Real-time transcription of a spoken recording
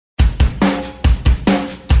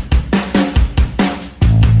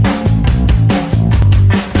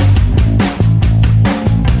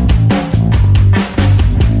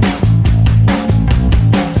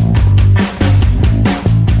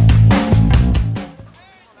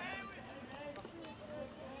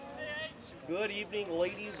Good evening,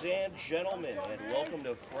 ladies and gentlemen, and welcome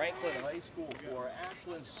to Franklin High School for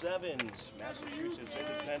Ashland 7's Massachusetts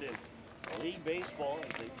Independent League Baseball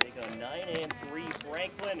as they take on 9-3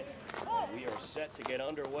 Franklin. And we are set to get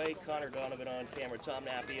underway. Connor Donovan on camera, Tom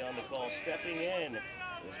Nappy on the call. Stepping in is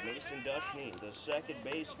Mason Dushny, the second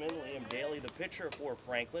baseman. Liam Daly, the pitcher for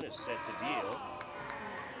Franklin, is set to deal.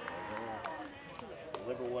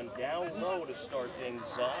 Deliver one down low to start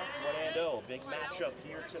things off. 1-0. Big matchup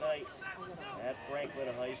here tonight at Franklin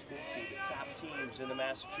High School. Two of the top teams in the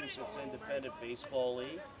Massachusetts Independent Baseball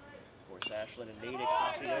League. Of course, Ashland and Natick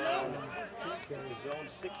hopping around the zone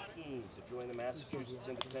 6 teams to join the Massachusetts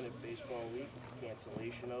Independent Baseball League with the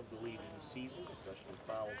cancellation of the lead in the season, especially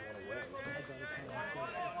fouls one away.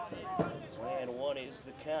 1-1 is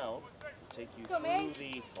the count. Take you through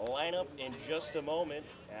the lineup in just a moment.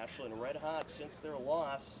 Ashland red hot since their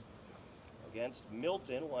loss against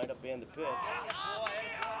Milton. Windup and the pitch.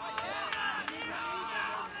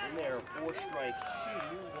 In there, 4 strike 2,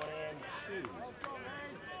 1-2.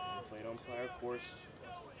 Plate umpire, of course,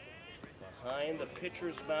 behind the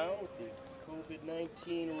pitcher's mound with the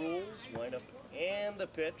COVID-19 rules. Windup and the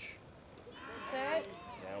pitch.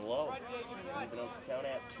 Down low. Moving up the count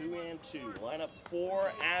at 2-2. Lineup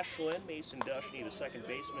for Ashland. Mason Dushny, the second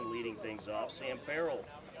baseman, leading things off. Sam Farrell,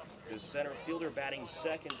 the center fielder, batting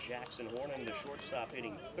second. Jackson Hornan, the shortstop,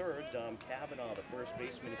 hitting third. Dom Cavanaugh, the first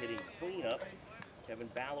baseman, hitting cleanup. Kevin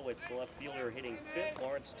Balowitz, the left fielder, hitting fifth.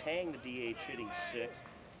 Lawrence Tang, the DH, hitting sixth.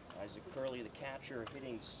 Isaac Curley, the catcher,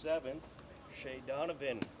 hitting seventh. Shea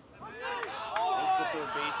Donovan is the third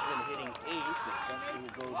baseman, hitting eighth. The catcher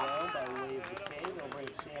will go down by way of the K. They'll bring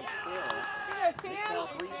Sam Farrell. Sam.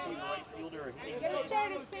 Calbrisi, the right fielder, hitting Get it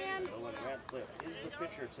started, Sam. Owen Ratcliffe is the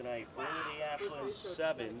pitcher tonight for the Ashland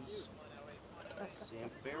 7's. Sam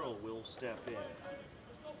Farrell will step in.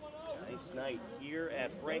 Nice night here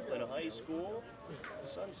at Franklin High School. The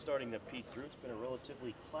sun's starting to peek through. It's been a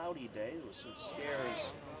relatively cloudy day. There was some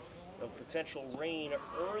scares of potential rain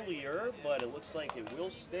earlier, but it looks like it will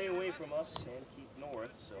stay away from us and keep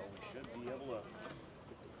north, so we should be able to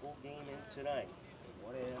get the full game in tonight.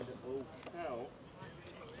 1-0 count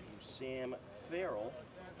to Sam Farrell.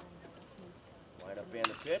 Wind up and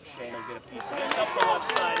the pitch, and he'll get a piece of this up the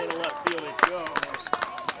left side, into left field it goes.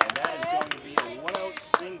 And that is going to be a 1-out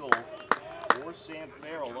single for Sam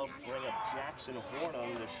Farrell. They'll bring up Jackson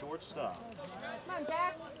Hornan, the shortstop. Come on,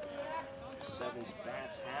 Jack. 7's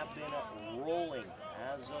bats have been rolling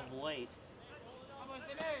as of late.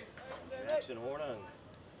 Jackson Hornan,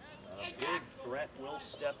 a big threat, will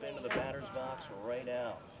step into the batter's box right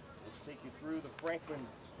now. Let's take you through the Franklin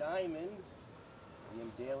diamond.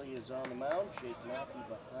 Liam Daly is on the mound. Jake Mackey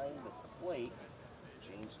behind the plate.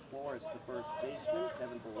 James Forrest, the first baseman.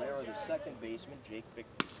 Kevin Valera, the second baseman. Jake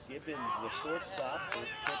Fitzgibbons, the shortstop.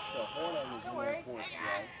 First pitch to Hornan is in the fourth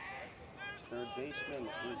strike. Third baseman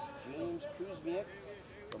is James Kuzmiak.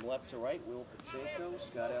 From left to right, Will Pacheco,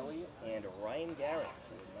 Scott Elliott, and Ryan Garrett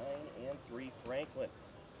for 9-3 Franklin.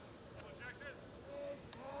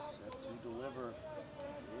 Set to deliver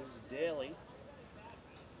is Daly.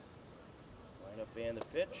 Line up and the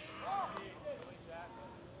pitch.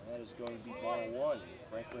 That is going to be ball one.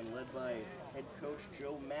 Franklin led by head coach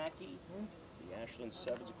Joe Mackey. The Ashland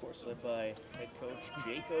 7's, of course, led by head coach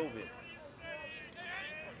Jake Ovid.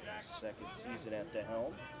 Second season at the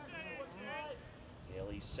helm.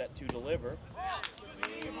 Daly set to deliver.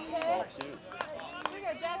 Ball 2.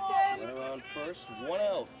 Runner on first. 1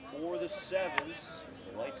 out for the 7's as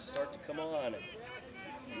the lights start to come on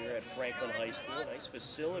here at Franklin High School. A nice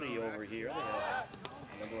facility over here. They have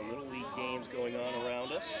a number of Little League games going on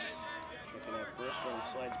around us. Checking out first one,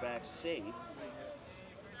 slides back safe.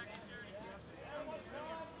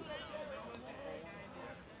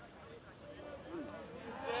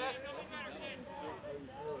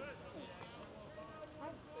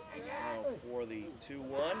 Now for the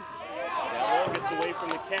 2-1. That one gets away from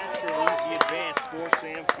the catcher. Easy advance for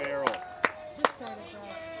Sam Farrell.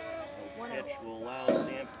 The pitch will allow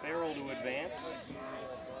Sam Farrell to advance.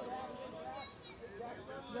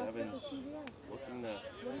 7's looking to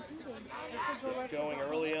get going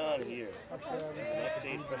early on here. An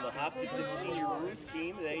update from the Hopkinton Senior Root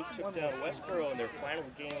team. They took down Westboro in their final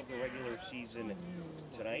game of the regular season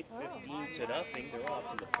tonight, 15-0. They're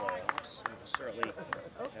off to the playoffs. We'll certainly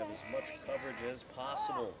have as much coverage as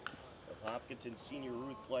possible of Hopkinton Senior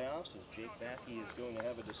Root playoffs as Jake Mackey is going to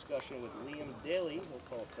have a discussion with Liam Daly. We'll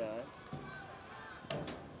call time.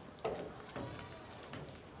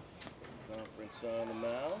 Conference on the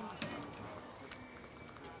mound.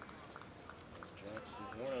 As Jackson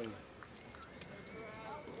Hornan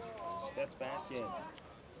steps back in.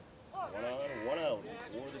 1 on, 1 out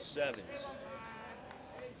for the 7's.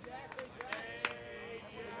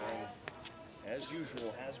 As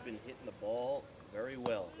usual, has been hitting the ball very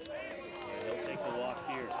well. And he'll take the walk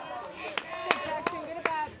here. Jackson, get it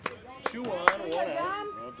back. 2 on, 1 out.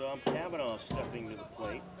 Now Dom Cavanaugh stepping to the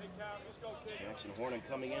plate. Jackson Hornan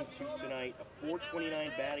coming into tonight, a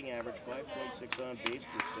 .429 batting average, .526 on base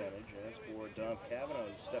percentage. As for Dom Cavanaugh,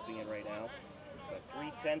 who's stepping in right now, a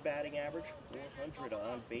 .310 batting average, .400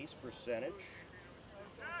 on base percentage.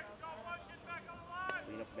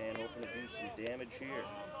 Cleanup man hoping to do some damage here.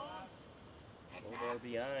 12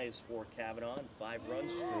 RBIs for Cavanaugh and 5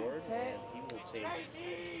 runs scored, and he will take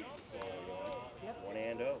 1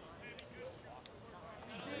 and 0.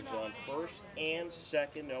 Runners on first and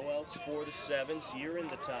second, no outs for the 7's here in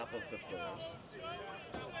the top of the first.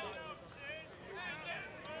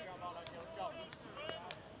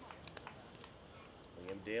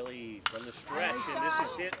 Liam Daly from the stretch, and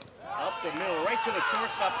this is hit up the middle, right to the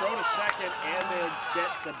shortstop, throw to second, and they'll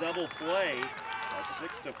get the double play. A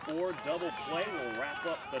 6-4 double play will wrap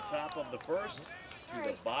up the top of the first. To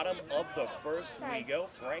the bottom of the first we go.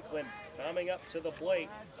 Franklin coming up to the plate.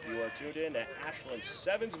 You are tuned in to Ashland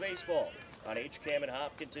 7's baseball on HCAM in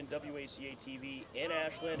Hopkinton, WACA TV in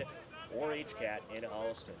Ashland, or HCAT in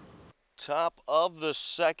Holliston. Top of the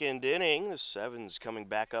second inning. The 7's coming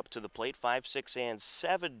back up to the plate. 5, 6, and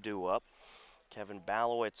 7 due up. Kevin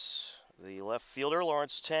Balowitz, the left fielder.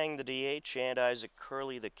 Lawrence Tang, the DH, and Isaac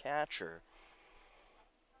Curley, the catcher,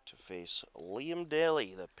 to face Liam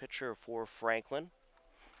Daly, the pitcher for Franklin.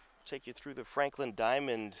 Take you through the Franklin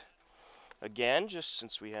diamond again, just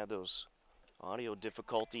since we had those audio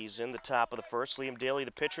difficulties in the top of the first. Liam Daly,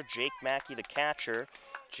 the pitcher, Jake Mackey, the catcher,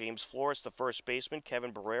 James Flores, the first baseman,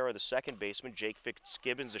 Kevin Barrera, the second baseman, Jake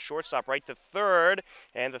Fitzgibbons, the shortstop, right to third,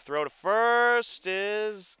 and the throw to first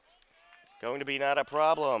is going to be not a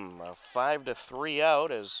problem. A 5-3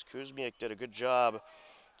 out, as Kuzmiuk did a good job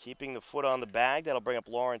keeping the foot on the bag. That'll bring up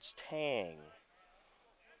Lawrence Tang.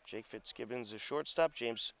 Jake Fitzgibbons, the shortstop,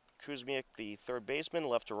 James Kuzmiuk, the third baseman,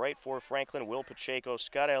 left to right for Franklin, Will Pacheco,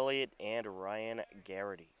 Scott Elliott, and Ryan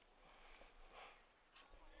Garrity.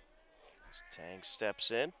 As Tang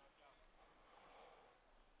steps in.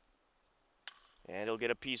 And he'll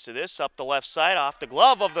get a piece of this up the left side, off the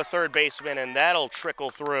glove of the third baseman, and that'll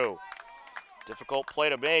trickle through. Difficult play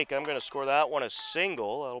to make. I'm going to score that one a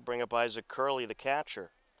single. That'll bring up Isaac Curley, the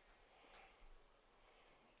catcher.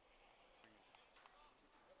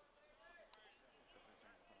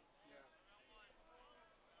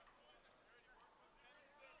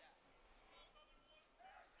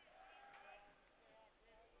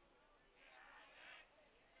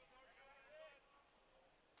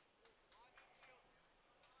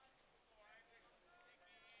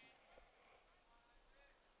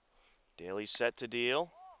 Daly set to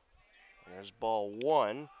deal. There's ball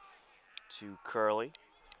 1 to Curley.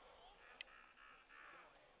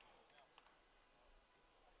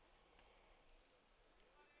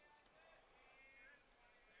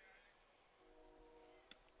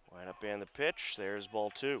 Line up and the pitch. There's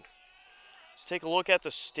ball 2. Let's take a look at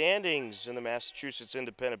the standings in the Massachusetts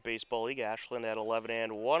Independent Baseball League. Ashland at 11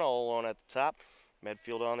 and 1, all alone at the top.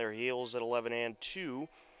 Medfield on their heels at 11 and 2.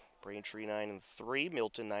 Braintree 9 and 3,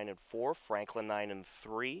 Milton 9 and 4, Franklin 9 and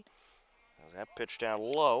 3. As that pitch down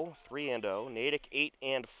low, 3 and 0. Natick 8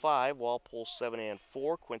 and 5, Walpole 7 and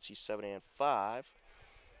 4, Quincy 7 and 5.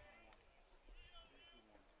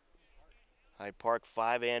 Hyde Park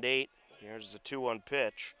 5 and 8. Here's the 2-1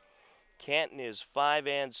 pitch. Canton is 5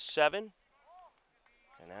 and 7.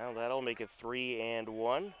 And now that'll make it 3 and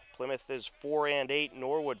 1. Plymouth is 4 and 8,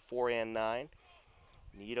 Norwood 4 and 9.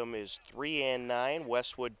 Needham is 3 and 9,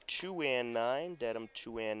 Westwood 2 and 9, Dedham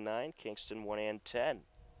 2 and 9, Kingston 1 and 10.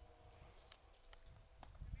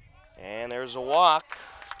 And there's a walk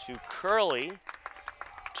to Curley.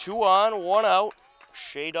 2 on, 1 out.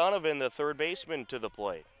 Shea Donovan, the third baseman, to the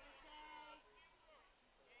plate.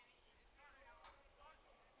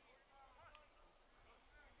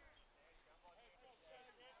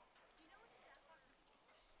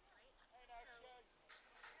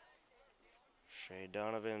 Shea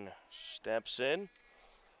Donovan steps in,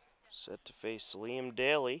 set to face Liam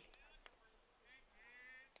Daly.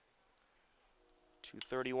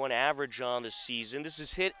 .231 average on the season. This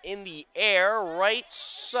is hit in the air, right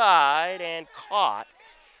side, and caught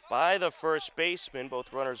by the first baseman.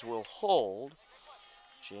 Both runners will hold.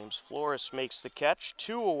 James Flores makes the catch.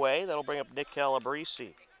 2 away. That'll bring up Nick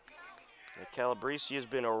Calabrese. Nick Calabrese has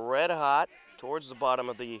been red hot towards the bottom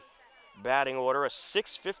of the batting order. A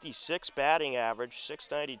 .656 batting average,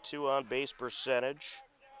 .692 on base percentage,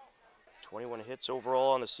 21 hits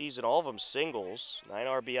overall on the season, all of them singles. 9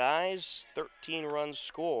 RBIs, 13 runs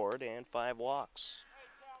scored, and 5 walks.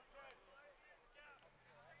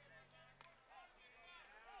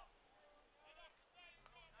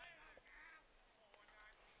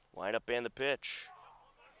 Wind up and the pitch.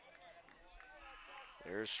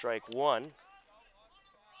 There's strike one.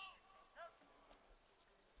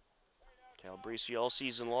 Calabrese all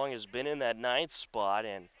season long has been in that 9th spot,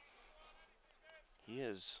 and he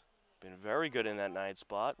has been very good in that 9th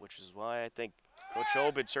spot, which is why I think Coach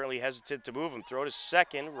Obid certainly hesitant to move him. Throw to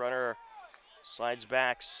second, runner slides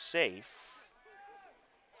back safe.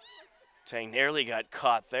 Tang nearly got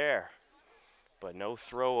caught there, but no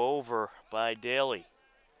throw over by Daly.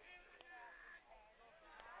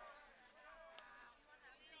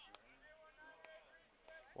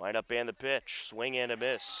 Wind up and the pitch, swing and a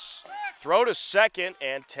miss. Throw to second,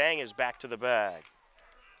 and Tang is back to the bag.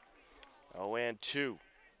 0-2.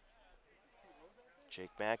 Jake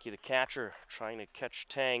Mackey, the catcher, trying to catch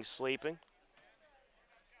Tang sleeping.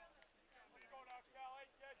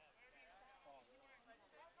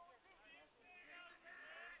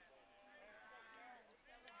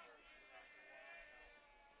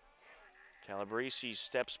 Calabrese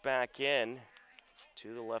steps back in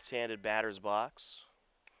to the left-handed batter's box.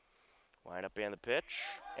 Wind up and the pitch,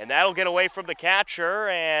 and that'll get away from the catcher,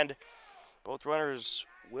 and both runners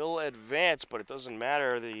will advance, but it doesn't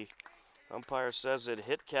matter. The umpire says it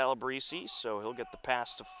hit Calabrese, so he'll get the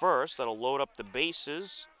pass to first. That'll load up the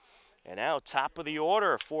bases. And now top of the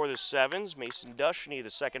order for the 7's, Mason Dushny,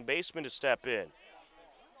 the second baseman, to step in.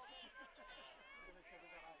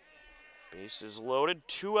 Bases loaded,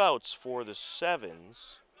 2 outs for the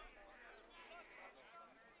 7's.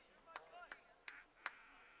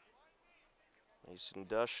 Mason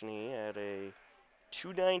Dushny had a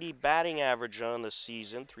 .290 batting average on the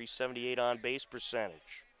season, .378 on base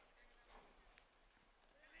percentage.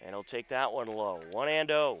 And he'll take that one low,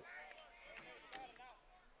 1-0.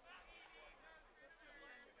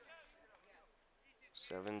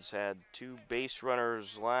 Sevens had 2 base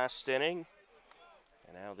runners last inning.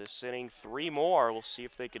 And now this inning, 3 more. We'll see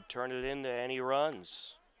if they could turn it into any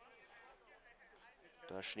runs.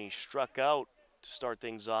 Dushny struck out to start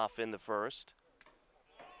things off in the first.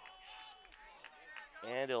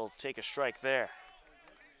 And he'll take a strike there.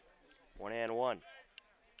 1-1.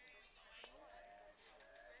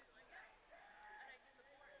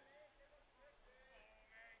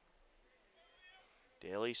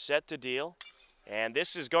 Daly set to deal. And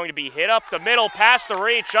this is going to be hit up the middle past the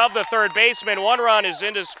reach of the third baseman. 1 run is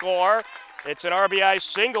in to score. It's an RBI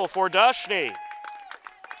single for Dushny.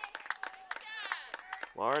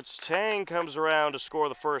 Lawrence Tang comes around to score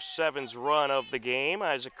the first 7's run of the game.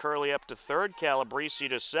 Isaac Curley up to third, Calabrese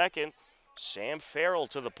to second, Sam Farrell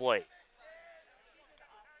to the plate.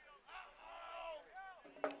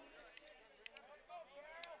 A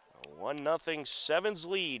 1-0 7's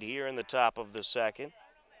lead here in the top of the second.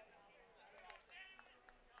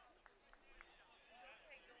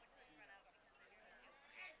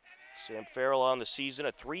 Sam Farrell on the season,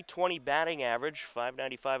 a .320 batting average,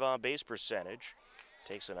 .595 on base percentage.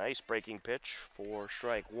 Takes a nice breaking pitch for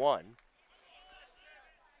strike one.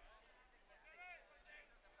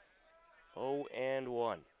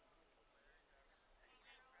 0-1.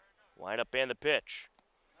 Wind up and the pitch.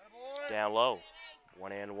 Down low.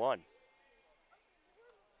 1-1.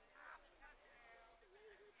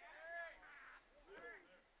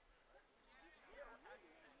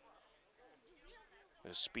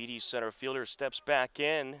 The speedy center fielder steps back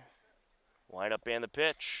in. Wind up and the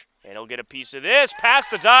pitch. And he'll get a piece of this.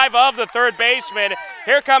 Past the dive of the third baseman.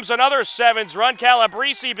 Here comes another 7's run.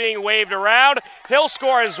 Calabrese being waved around. He'll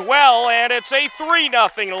score as well, and it's a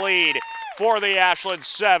 3-0 lead for the Ashland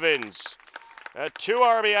 7's. A 2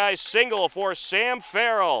 RBI single for Sam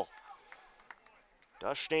Farrell.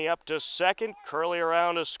 Dushny up to second. Curley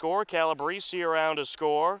around to score. Calabrese around to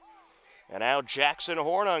score. And now Jackson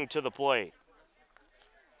Hornung to the plate.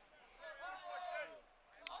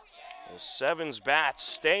 The 7's bats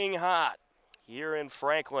staying hot here in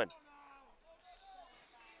Franklin.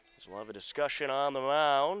 So we'll have a discussion on the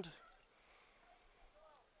mound.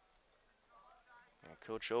 And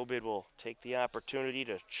Coach Obid will take the opportunity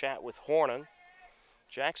to chat with Hornung.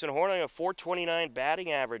 Jackson Hornung, a .429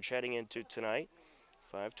 batting average heading into tonight.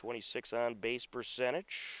 .526 on base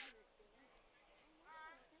percentage.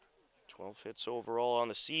 12 hits overall on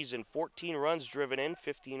the season. 14 runs driven in,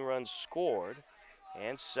 15 runs scored.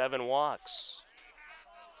 And 7 walks.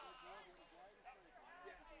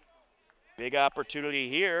 Big opportunity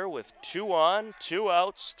here with 2 on, 2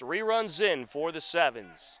 outs, 3 runs in for the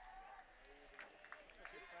 7's.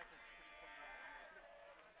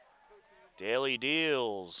 Daly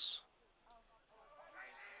deals.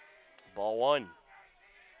 Ball one.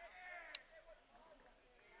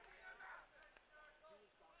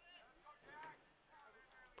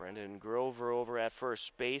 Brendan Grover over at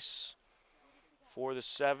first base for the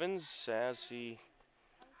Sevens as he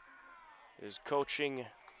is coaching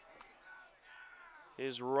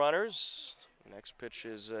his runners. Next pitch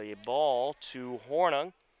is a ball to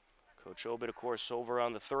Hornung. Coach Obit, of course, over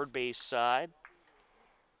on the third base side.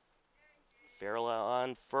 Farrell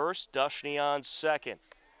on first, Dushney on second.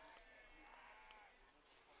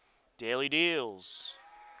 Daly deals.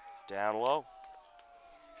 Down low.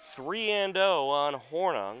 3-0 on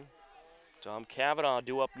Hornung. Dom Cavanaugh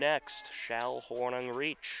due up next. Shall Hornung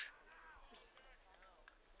reach?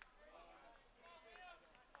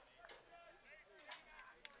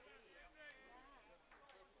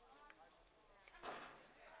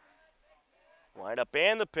 Wind up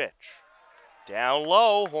and the pitch. Down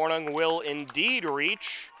low, Hornung will indeed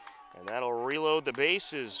reach. And that'll reload the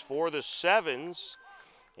bases for the Sevens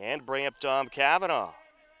and bring up Dom Cavanaugh.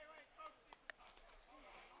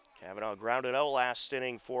 Cavanaugh grounded out last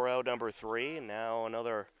inning for out number 3. And now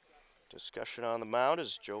another discussion on the mound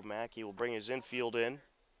as Joe Mackey will bring his infield in.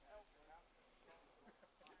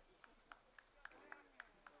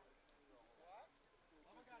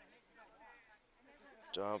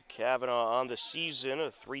 Dom Cavanaugh on the season,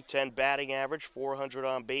 a .310 batting average, 400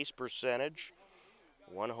 on base percentage.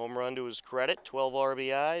 1 home run to his credit, 12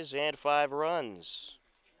 RBIs, and 5 runs.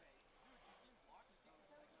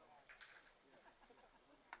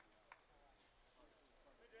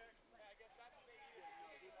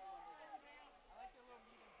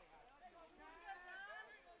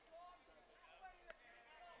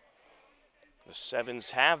 The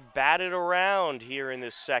Sevens have batted around here in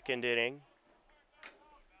this second inning.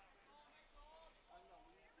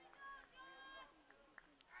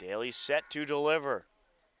 Daly set to deliver.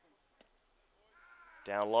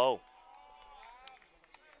 Down low.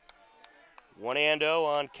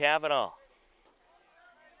 1-0 on Cavanaugh.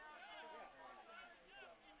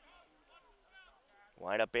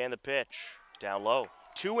 Wind up and the pitch. Down low.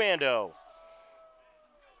 2-0.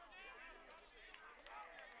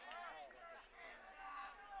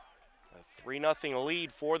 A 3-0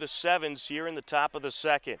 lead for the Sevens here in the top of the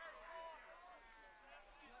second.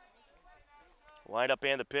 Wind up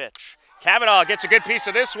and the pitch. Cavanaugh gets a good piece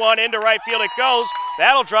of this one. Into right field it goes.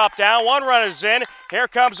 That'll drop down. 1 run is in. Here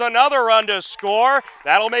comes another run to score.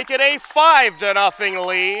 That'll make it a 5-0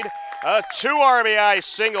 lead. A 2 RBI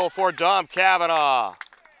single for Dom Cavanaugh.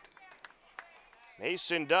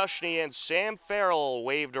 Mason Dushney and Sam Farrell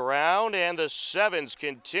waved around, and the Sevens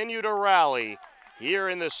continue to rally here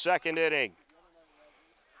in the second inning.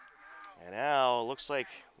 And now it looks like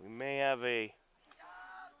we may have a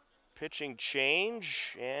pitching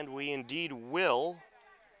change, and we indeed will.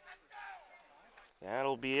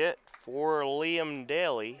 That'll be it for Liam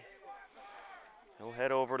Daly. He'll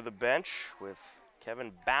head over to the bench with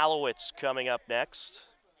Kevin Balowitz coming up next.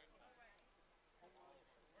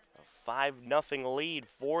 A 5-0 lead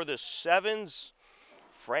for the Sevens.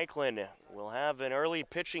 Franklin will have an early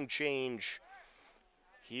pitching change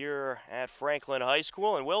here at Franklin High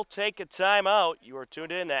School, and we'll take a timeout. You are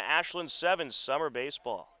tuned in to Ashland 7's Summer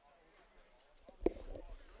Baseball.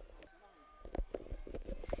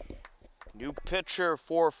 New pitcher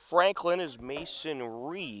for Franklin is Mason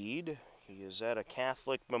Reed. He is at a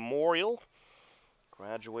Catholic Memorial.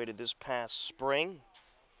 Graduated this past spring.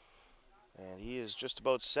 And he is just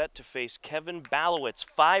about set to face Kevin Balowitz.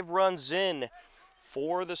 5 runs in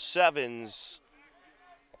for the Sevens.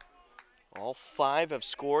 All 5 have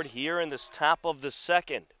scored here in this top of the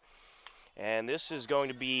second. And this is going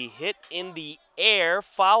to be hit in the air,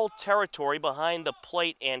 foul territory behind the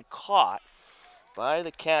plate and caught by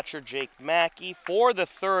the catcher, Jake Mackey, for the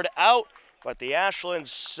 3rd out. But the Ashland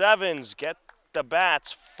Sevens get the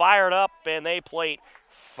bats fired up, and they plate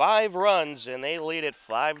 5 runs, and they lead it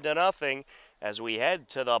 5-0 as we head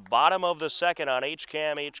to the bottom of the second on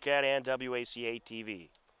HCAM, HCAT, and WACA TV.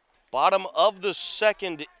 Bottom of the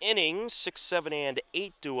second inning, 6, 7, and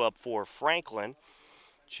 8 due up for Franklin.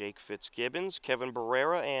 Jake Fitzgibbons, Kevin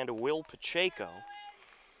Barrera, and Will Pacheco.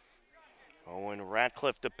 Owen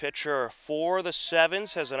Ratcliffe, the pitcher for the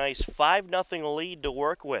Sevens, has a nice 5-0 lead to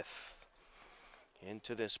work with.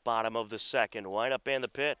 Into this bottom of the second. Wind up and the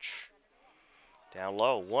pitch. Down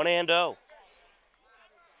low, 1-0.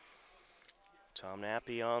 Tom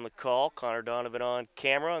Nappy on the call. Connor Donovan on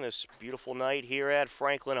camera on this beautiful night here at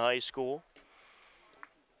Franklin High School.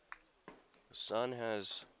 The sun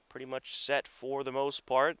has pretty much set for the most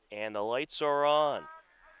part, and the lights are on.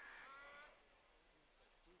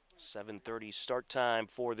 7:30 start time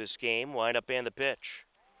for this game. Wind up and the pitch.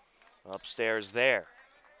 Upstairs there.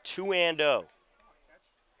 2-0.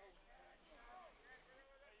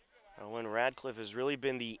 Owen Radcliffe has really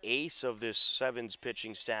been the ace of this 7's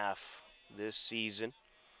pitching staff this season.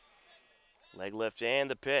 Leg lift and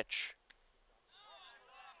the pitch.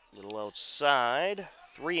 Little outside.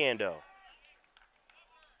 3-0.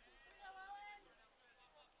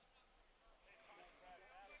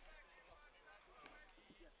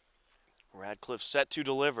 Radcliffe set to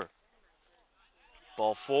deliver.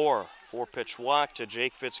 Ball 4. 4-pitch walk to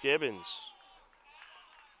Jake Fitzgibbons.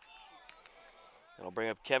 That'll bring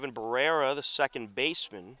up Kevin Barrera, the second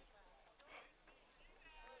baseman.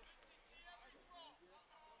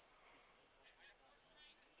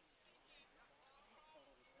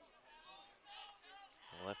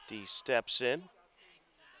 Lefty steps in.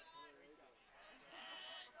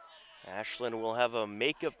 Ashland will have a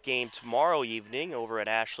makeup game tomorrow evening over at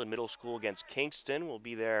Ashland Middle School against Kingston. We'll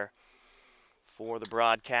be there for the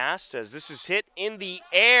broadcast as this is hit in the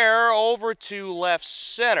air over to left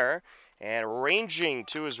center. And ranging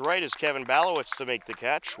to his right is Kevin Balowitz to make the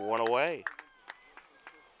catch. One away.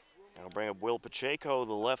 That'll bring up Will Pacheco,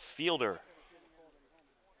 the left fielder.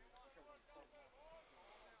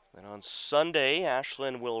 Then on Sunday,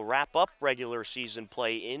 Ashland will wrap up regular season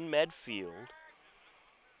play in Medfield.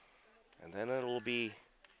 And then it will be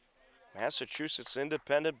Massachusetts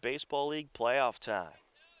Independent Baseball League playoff time.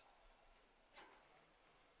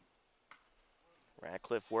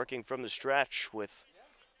 Radcliffe working from the stretch with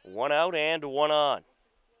 1 out and 1 on.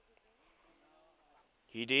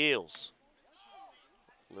 He deals.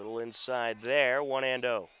 Little inside there,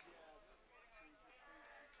 1-0.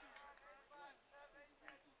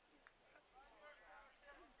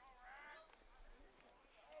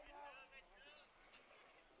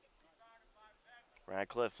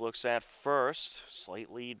 Radcliffe looks at first,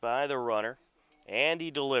 slight lead by the runner, and he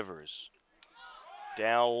delivers.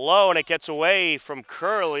 Down low, and it gets away from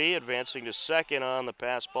Curley. Advancing to second on the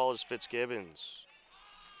pass ball is Fitzgibbons.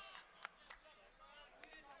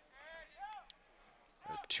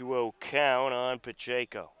 A 2-0 count on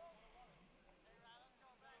Pacheco.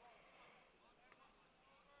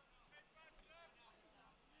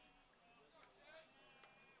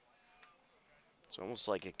 It's almost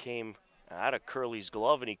like it came out of Curley's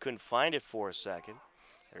glove and he couldn't find it for a second.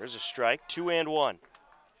 There's a strike, 2-1.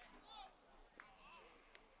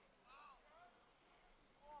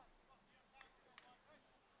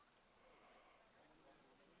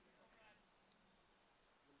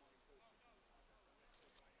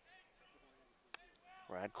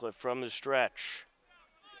 Radcliffe from the stretch.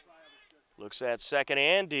 Looks at second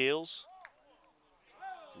and deals.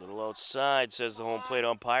 Little outside, says the home plate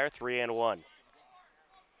umpire, 3-1.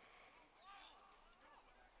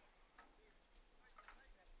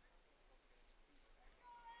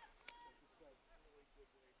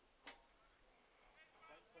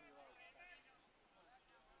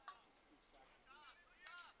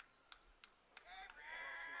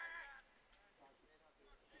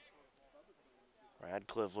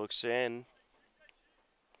 Radcliffe looks in,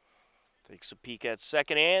 takes a peek at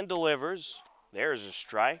second and delivers. There's a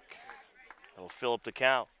strike. That'll fill up the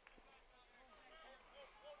count.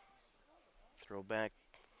 Throw back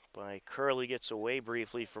by Curley gets away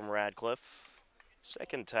briefly from Radcliffe.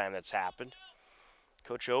 Second time that's happened.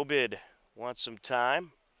 Coach Obid wants some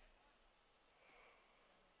time.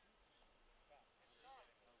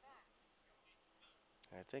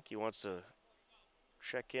 I think he wants to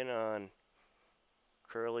check in on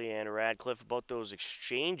Curley and Radcliffe about those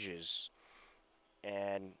exchanges.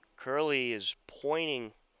 And Curley is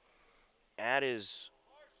pointing at his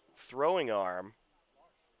throwing arm.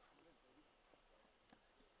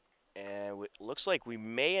 And it looks like we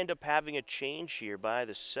may end up having a change here by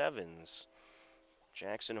the 7's.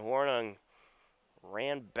 Jackson Hornung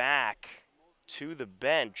ran back to the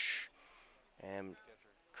bench. And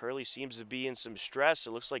Curley seems to be in some stress.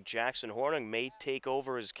 It looks like Jackson Hornung may take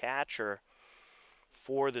over as catcher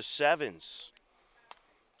for the 7's.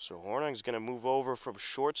 So Hornung's going to move over from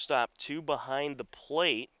shortstop to behind the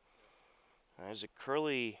plate. Isaac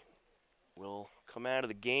Curley will come out of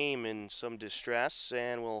the game in some distress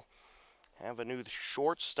and will have a new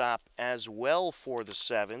shortstop as well for the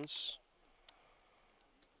 7's.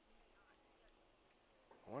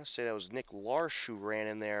 I want to say that was Nick Larsh who ran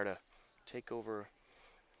in there to take over.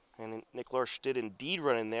 And Nick Larsh did indeed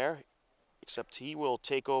run in there, except he will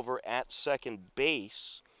take over at second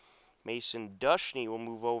base. Mason Dushney will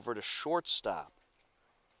move over to shortstop.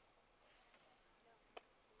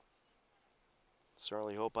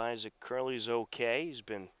 Certainly hope Isaac Curley's okay. He's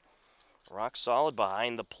been rock solid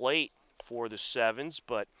behind the plate for the 7's,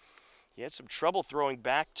 but He had some trouble throwing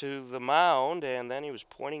back to the mound, and then he was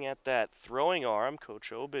pointing at that throwing arm.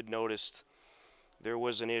 Coach Obid noticed there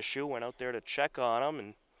was an issue, went out there to check on him,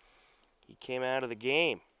 and he came out of the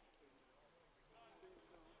game.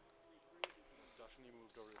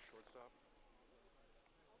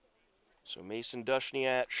 So Mason Dushny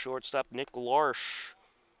at shortstop. Nick Larsh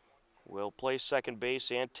will play second base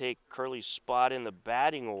and take Curley's spot in the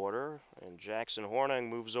batting order. And Jackson Hornung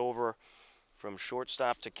moves over from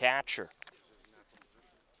shortstop to catcher.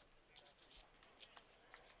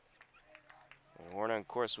 And Hornung, of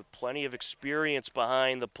course, with plenty of experience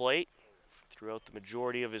behind the plate throughout the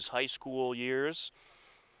majority of his high school years,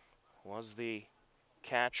 was the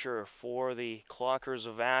catcher for the Clockers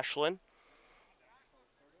of Ashland.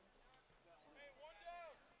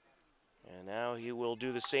 And now he will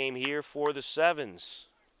do the same here for the 7's.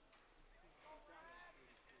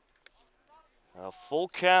 A full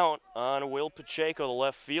count on Will Pacheco, the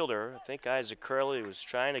left fielder. I think Isaac Curley was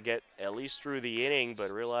trying to get at least through the inning, but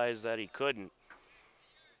realized that he couldn't.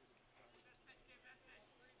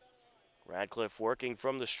 Radcliffe working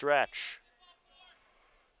from the stretch.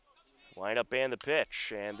 Line up and the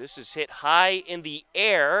pitch, and this is hit high in the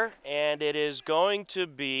air, and it is going to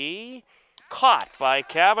be caught by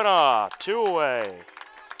Kavanaugh. 2 away.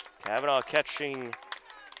 Kavanaugh catching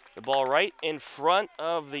the ball right in front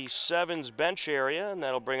of the 7's bench area, and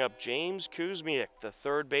that'll bring up James Kuzmiak, the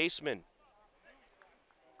third baseman.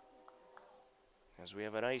 As we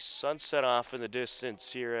have a nice sunset off in the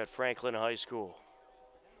distance here at Franklin High School.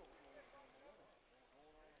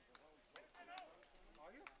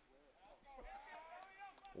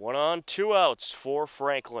 One on, 2 outs for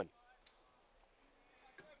Franklin.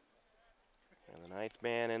 And the 9th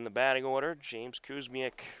man in the batting order, James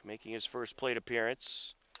Kuzmiak, making his first plate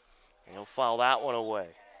appearance. And he'll foul that one away.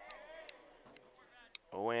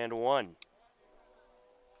 0-1.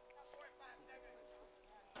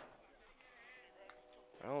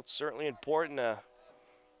 Well, it's certainly important to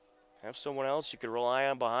have someone else you can rely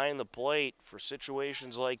on behind the plate for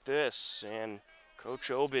situations like this. And Coach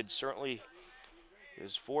Obid certainly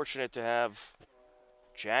is fortunate to have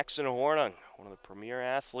Jackson Hornung, one of the premier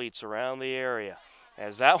athletes around the area.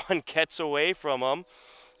 As that one gets away from him,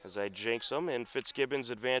 as I jinx him, and Fitzgibbons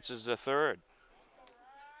advances to third.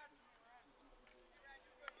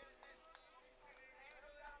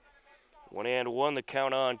 One and one, the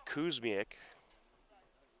count on Kuzmiak.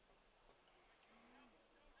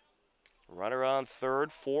 Runner on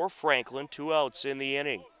third for Franklin, 2 outs in the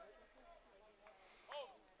inning.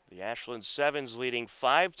 The Ashland 7's leading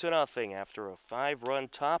 5-0 after a 5-run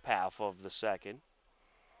top half of the second.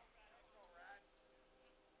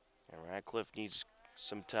 And Radcliffe needs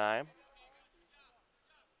some time.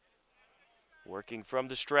 Working from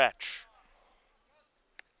the stretch.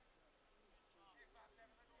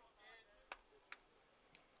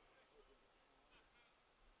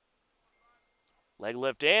 Leg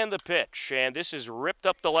lift and the pitch, and this is ripped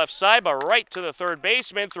up the left side, but right to the third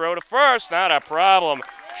baseman. Throw to first, not a problem.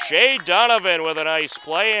 Shea Donovan with a nice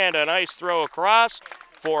play and a nice throw across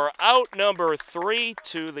for out number 3.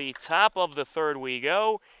 To the top of the third we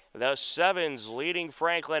go. The 7's leading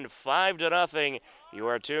Franklin 5-0. You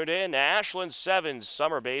are tuned in to Ashland 7's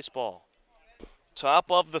Summer Baseball.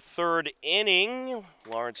 Top of the third inning,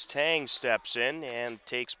 Lawrence Tang steps in and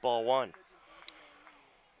takes ball 1.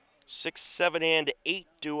 6, 7, and 8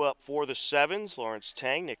 due up for the 7's. Lawrence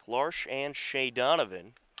Tang, Nick Larsh, and Shea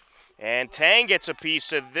Donovan. And Tang gets a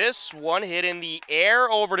piece of this one, hit in the air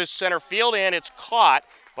over to center field, and it's caught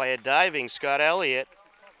by a diving Scott Elliott.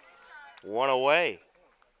 1 away.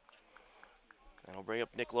 That'll bring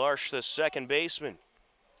up Nick Larsh, the second baseman.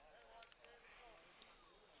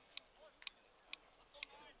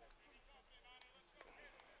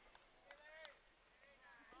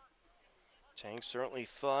 Tang certainly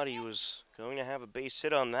thought he was going to have a base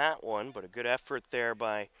hit on that one, but a good effort there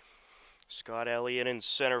by Scott Elliott in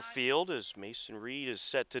center field as Mason Reed is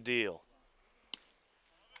set to deal.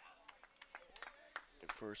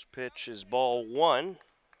 The first pitch is ball 1.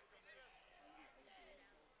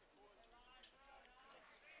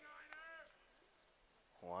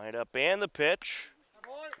 Wind up and the pitch.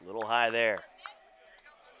 A little high there.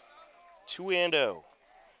 2-0.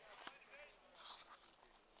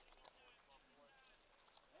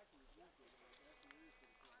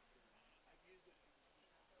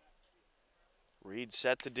 Reed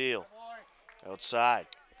set to deal. Outside.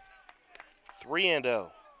 3-0.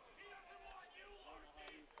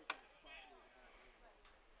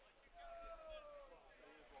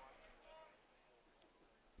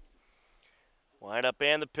 Wind up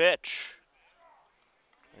and the pitch.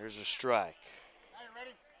 Here's a strike.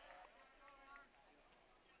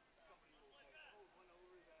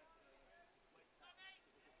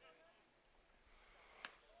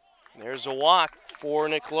 There's a walk for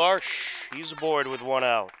Nick Larsh. He's aboard with one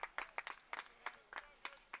out.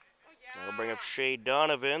 That'll bring up Shea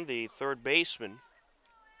Donovan, the third baseman.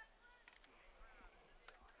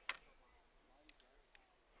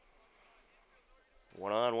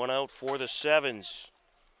 One on, one out for the 7's.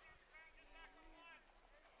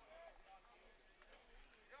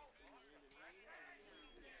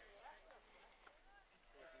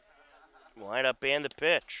 Line up and the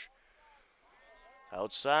pitch.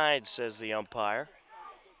 Outside, says the umpire.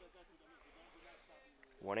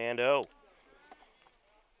 1-0.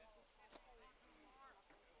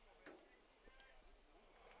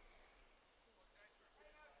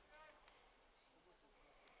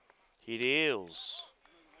 He deals.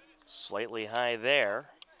 Slightly high there.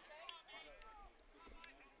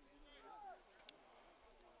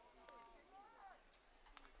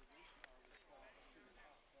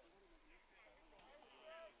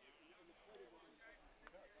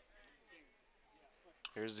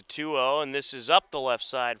 Here's the 2-0, and this is up the left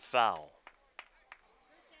side, foul.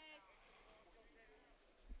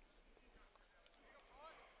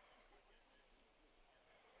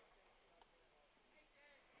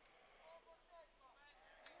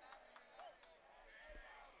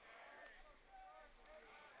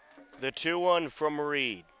 The 2-1 from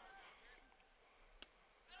Reed.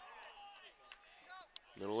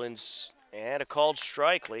 Littleton's and a called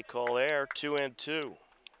strike. Late call there, 2-2.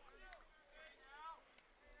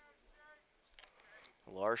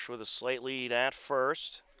 Larsh with a slight lead at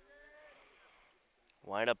first.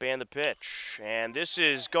 Wind up and the pitch. And this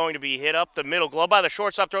is going to be hit up the middle. Glove by the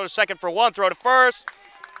shortstop. Throw to second for one. Throw to first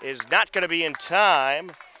is not going to be in time.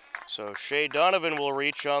 So Shea Donovan will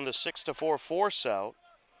reach on the 6-4 force out.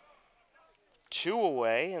 2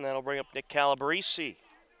 away, and that'll bring up Nick Calabrese.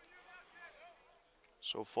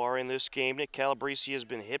 So far in this game, Nick Calabrese has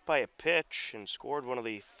been hit by a pitch and scored one of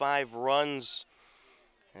the 5 runs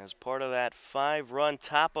as part of that 5-run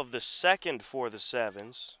top of the second for the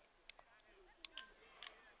 7's.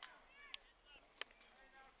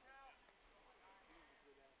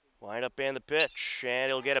 Wind up and the pitch, and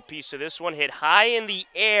he'll get a piece of this one. Hit high in the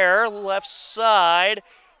air, left side,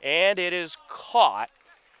 and it is caught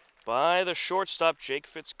by the shortstop, Jake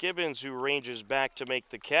Fitzgibbons, who ranges back to make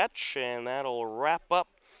the catch, and that'll wrap up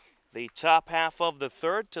the top half of the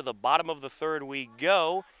third. To the bottom of the third we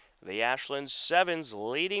go. The Ashland 7's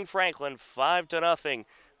leading Franklin 5-0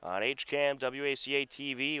 on HCAM, WACA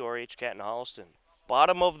TV, or HCAT in Holliston.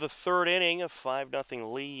 Bottom of the third inning, a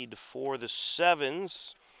 5-0 lead for the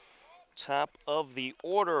 7's. Top of the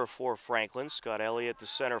order for Franklin, Scott Elliott, the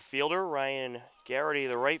center fielder, Ryan Garrity,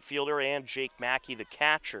 the right fielder, and Jake Mackey, the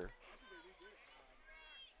catcher.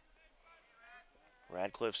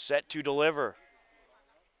 Radcliffe set to deliver.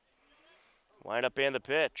 Wind up and the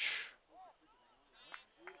pitch.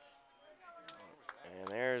 And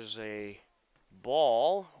there's a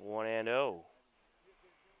ball, 1-0.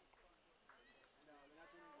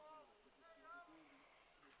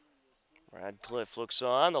 Radcliffe looks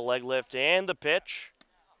on, the leg lift and the pitch.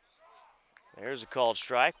 There's a called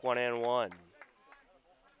strike, 1-1.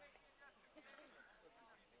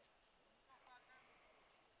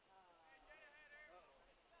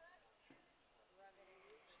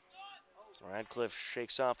 Radcliffe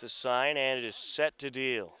shakes off the sign, and it is set to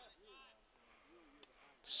deal.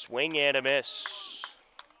 Swing and a miss.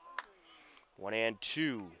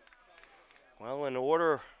 1-2. Well, in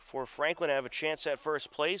order for Franklin to have a chance at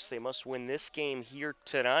first place, they must win this game here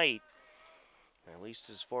tonight, at least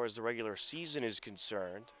as far as the regular season is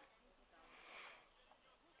concerned.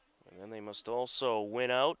 And then they must also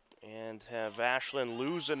win out and have Ashland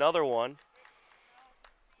lose another one.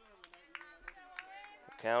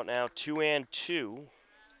 Count now 2-2.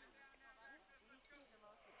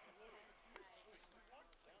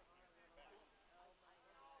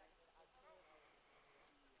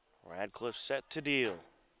 Radcliffe set to deal.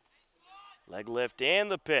 Leg lift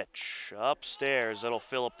and the pitch. Upstairs, that'll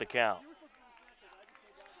fill up the count.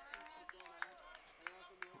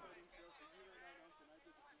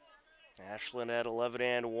 Ashland at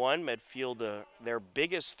 11-1. Medfield their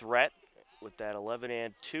biggest threat with that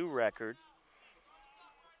 11-2 record.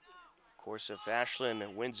 Of course, if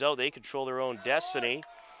Ashland wins out, they control their own destiny.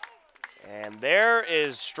 And there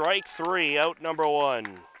is strike 3, out number 1.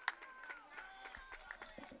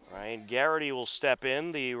 Ryan Garrity will step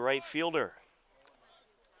in, the right fielder.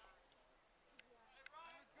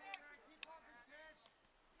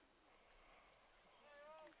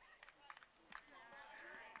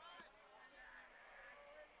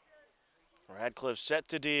 Radcliffe set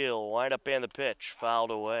to deal, wind up and the pitch,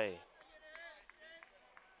 fouled away.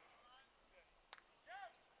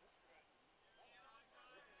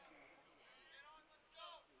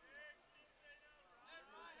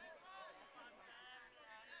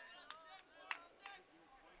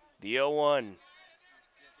 The 0-1.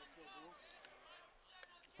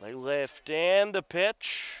 They lift and the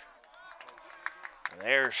pitch.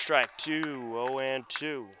 There's strike two,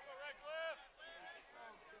 0-2.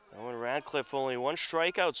 Owen Radcliffe only one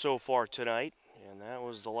strikeout so far tonight, and that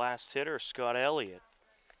was the last hitter, Scott Elliott.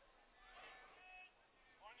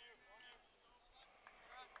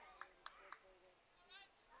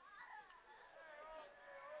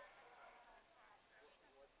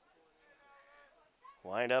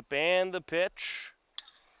 Wind up and the pitch.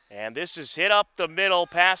 And this is hit up the middle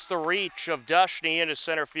past the reach of Dushney. Into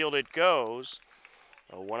center field it goes.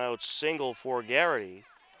 A one-out single for Garrity.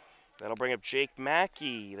 That'll bring up Jake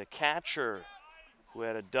Mackey, the catcher, who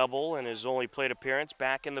had a double in his only plate appearance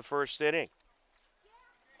back in the first inning.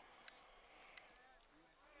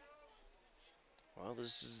 Well,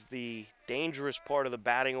 this is the dangerous part of the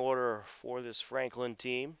batting order for this Franklin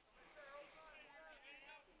team.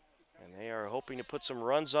 And they are hoping to put some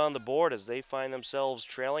runs on the board as they find themselves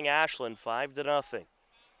trailing Ashland 5-0.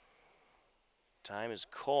 Time is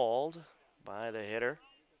called by the hitter.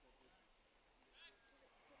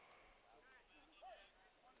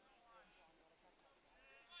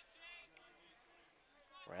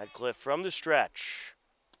 Radcliffe from the stretch.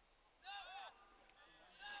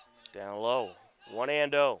 Down low,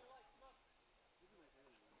 1-0.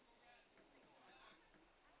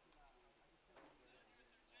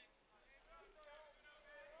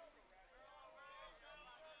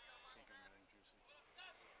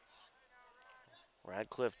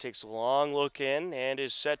 Radcliffe takes a long look in and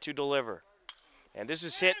is set to deliver. And this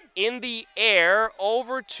is hit in the air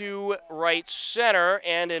over to right center,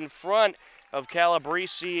 and in front of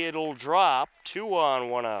Calabrese it'll drop. 2-1,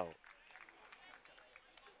 1 out.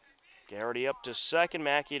 Garrity up to second,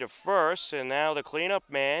 Mackey to first, and now the cleanup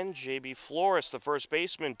man, J.B. Flores, the first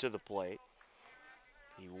baseman, to the plate.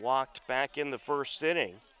 He walked back in the first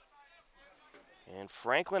inning. And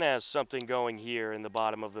Franklin has something going here in the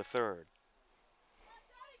bottom of the third.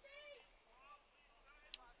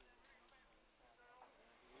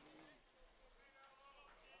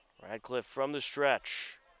 Radcliffe from the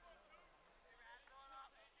stretch.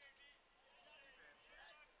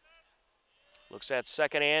 Looks at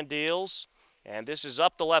second and deals. And this is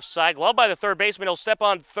up the left side. Gloved by the third baseman. He'll step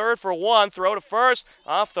on third for one. Throw to first.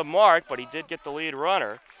 Off the mark, but he did get the lead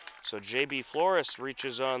runner. So J.B. Flores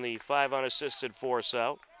reaches on the 5 unassisted force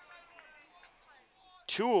out.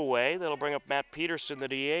 2 away. That'll bring up Matt Peterson, the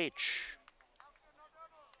DH.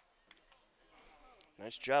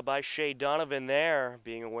 Nice job by Shea Donovan there,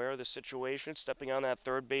 being aware of the situation, stepping on that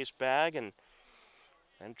third base bag and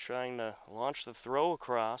trying to launch the throw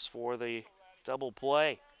across for the double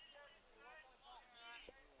play.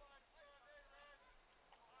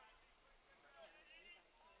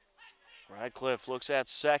 Radcliffe looks at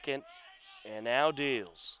second and now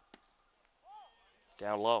deals.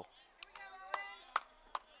 Down low.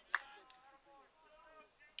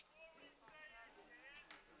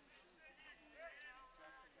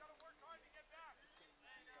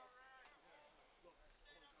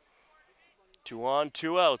 Two on,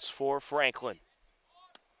 2 outs for Franklin.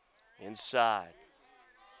 Inside.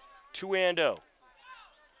 2-0.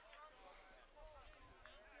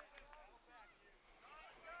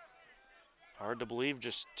 Hard to believe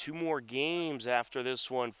just 2 more games after this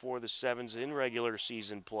one for the 7's in regular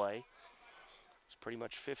season play. It's pretty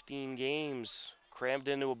much 15 games crammed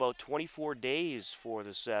into about 24 days for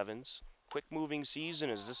the 7's. Quick moving season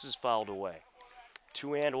as this is fouled away.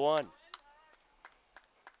 2-1.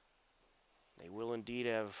 They will indeed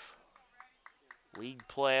have league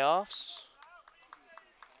playoffs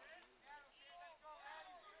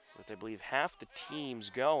with, I believe, half the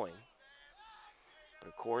teams going. But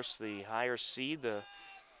of course, the higher seed, the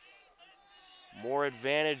more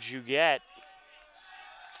advantage you get.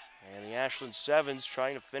 And the Ashland 7's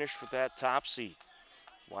trying to finish with that top seed.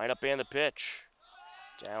 Wind up and the pitch.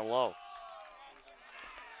 Down low.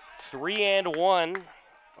 3-1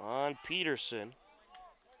 on Peterson.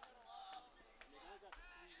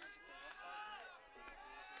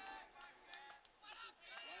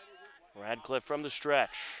 Radcliffe from the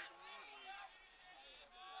stretch.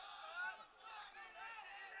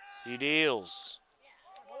 He deals.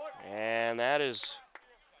 And that is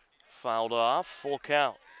fouled off. Full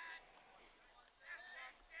count.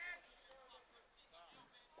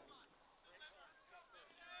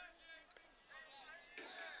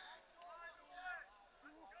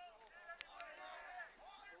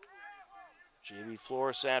 J.B.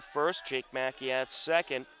 Flores at first. Jake Mackey at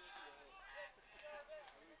second.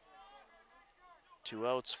 2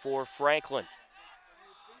 outs for Franklin.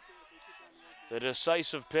 The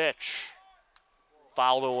decisive pitch.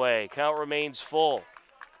 Fouled away. Count remains full.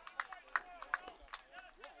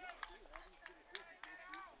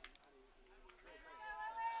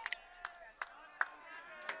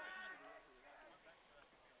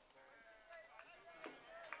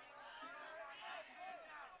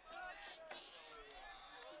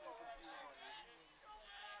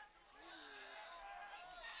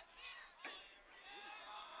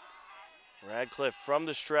 Radcliffe from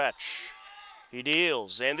the stretch. He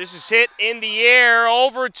deals, and this is hit in the air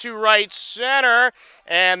over to right center,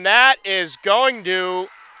 and that is going to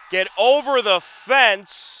get over the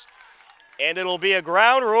fence, and it'll be a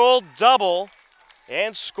ground rule double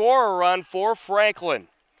and score a run for Franklin.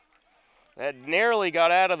 That nearly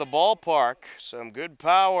got out of the ballpark. Some good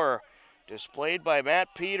power displayed by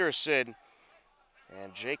Matt Peterson,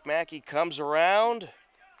 and Jake Mackey comes around.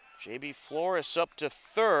 J.B. Flores up to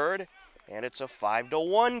third, and it's a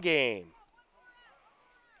 5-1 game.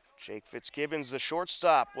 Jake Fitzgibbons, the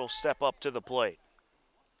shortstop, will step up to the plate.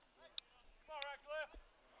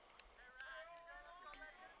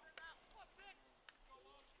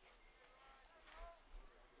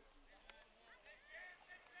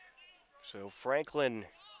 So Franklin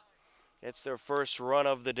gets their first run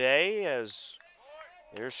of the day as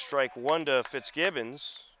there's strike one to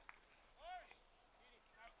Fitzgibbons.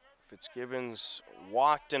 Fitzgibbons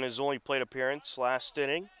walked in his only plate appearance last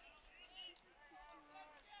inning.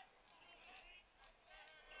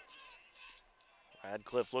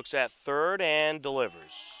 Radcliffe looks at third and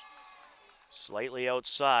delivers. Slightly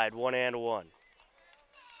outside, 1-1.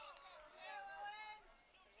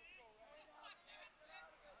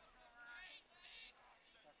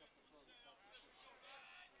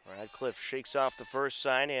 Radcliffe shakes off the first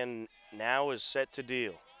sign and now is set to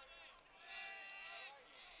deal.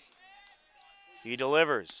 He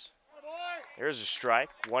delivers. There's a strike,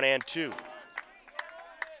 1-2.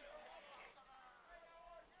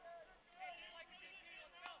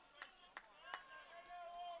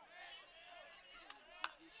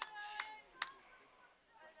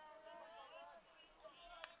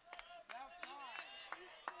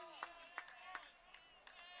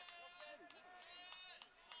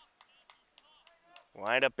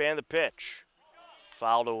 Wind up and the pitch.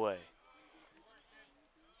 Fouled away.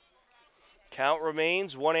 Count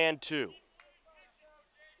remains 1-2.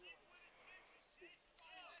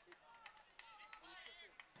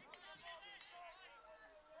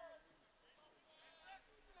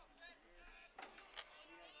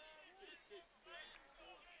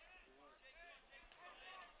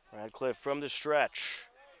 Radcliffe from the stretch.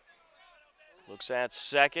 Looks at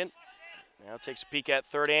second. Now takes a peek at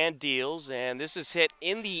third and deals. And this is hit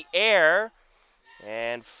in the air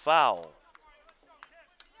and foul.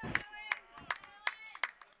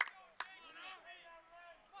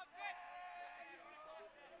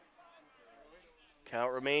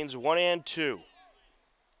 Count remains 1-2.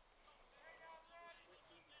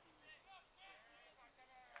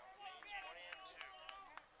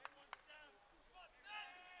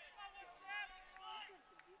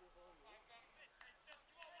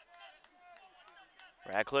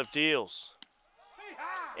 Radcliffe deals.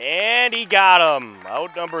 And he got him.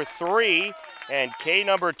 Out number 3 and K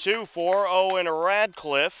number 2 for Owen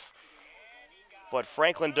Radcliffe. But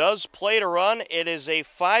Franklin does play to run. It is a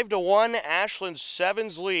 5-1 Ashland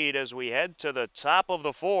 7's lead as we head to the top of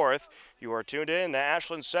the 4th. You are tuned in to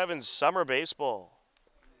Ashland 7's Summer Baseball.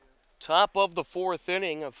 Top of the 4th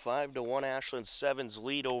inning of 5-1 Ashland 7's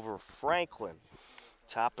lead over Franklin.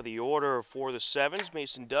 Top of the order for the 7's,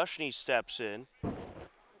 Mason Dushney steps in.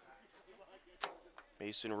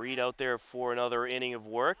 Mason Reed out there for another inning of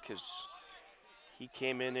work as he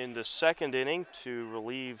came in the second inning to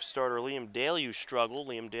relieve starter Liam Daly, who struggled.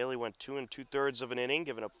 Liam Daly went 2 2/3 of an inning,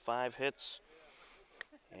 giving up 5 hits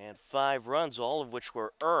and 5 runs, all of which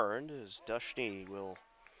were earned, as Dushney will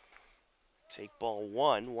take ball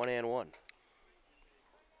 1-1.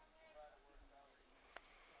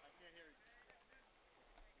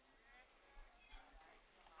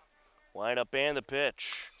 Line up and the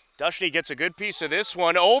pitch. Dushney gets a good piece of this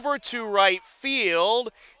one over to right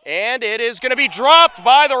field, and it is going to be dropped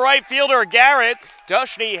by the right fielder, Garrett.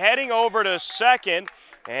 Dushney heading over to second,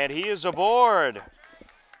 and he is aboard.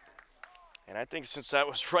 And I think since that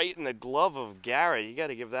was right in the glove of Garrett, you got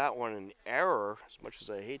to give that one an error, as much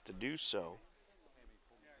as I hate to do so.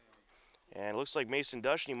 And it looks like Mason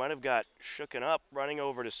Dushney might have got shooken up running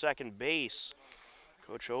over to second base.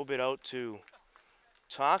 Coach Obid out to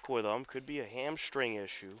talk with him. Could be a hamstring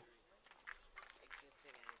issue.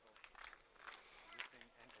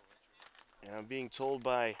 And I'm being told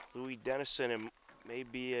by Louis Dennison it may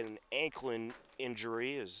be an ankle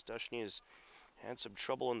injury, as Dushney has had some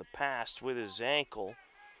trouble in the past with his ankle.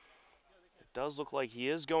 It does look like he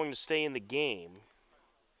is going to stay in the game.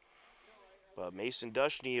 But Mason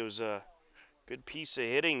Dushney, was a good piece of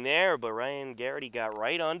hitting there, but Ryan Garrity got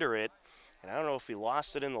right under it. And I don't know if he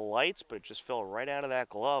lost it in the lights, but it just fell right out of that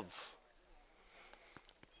glove.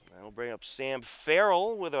 That'll bring up Sam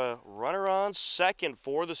Farrell with a runner on second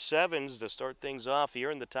for the 7's to start things off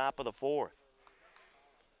here in the top of the 4th.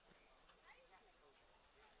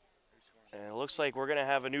 And it looks like we're going to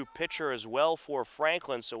have a new pitcher as well for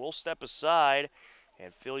Franklin, so we'll step aside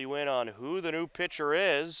and fill you in on who the new pitcher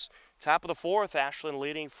is. Top of the fourth, Ashland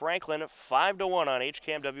leading Franklin 5-1 on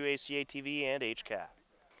HCAM, WACA TV, and HCAP.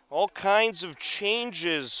 All kinds of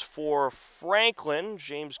changes for Franklin.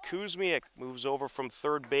 James Kuzmiak moves over from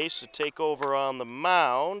third base to take over on the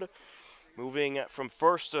mound. Moving from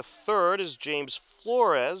first to third is James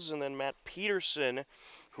Flores, and then Matt Peterson,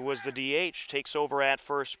 who was the DH, takes over at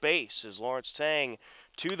first base as Lawrence Tang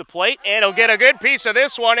to the plate, and he'll get a good piece of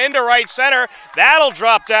this one into right center. That'll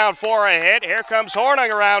drop down for a hit. Here comes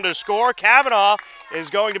Hornung around to score. Kavanaugh is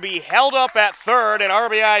going to be held up at third, an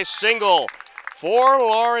RBI single for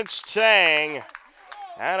Lawrence Tang.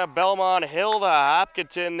 Out of Belmont Hill, the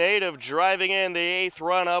Hopkinton native driving in the 8th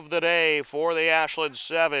run of the day for the Ashland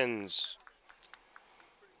 7's.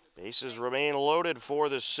 Bases remain loaded for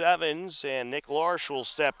the 7's, and Nick Larsch will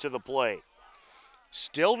step to the plate.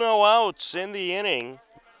 Still no outs in the inning.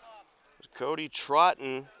 Cody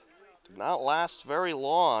Trotton did not last very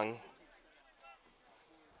long.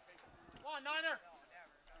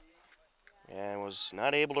 And was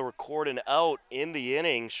not able to record an out in the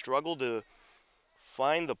inning. Struggled to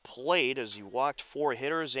find the plate as he walked 4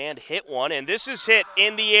 hitters and hit one. And this is hit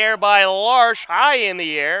in the air by Larsch, high in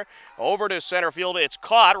the air. Over to center field, it's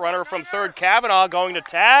caught. Runner from third, Kavanaugh, going to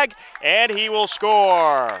tag, and he will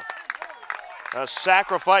score. A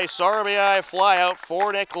sacrifice RBI flyout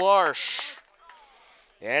for Nick Larsch.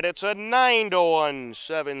 And it's a 9-1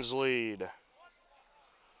 7's lead.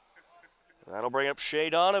 That'll bring up Shea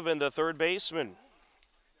Donovan, the third baseman.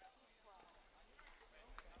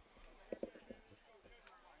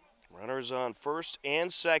 Runners on first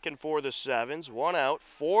and second for the 7's. 1 out,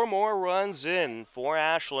 4 more runs in for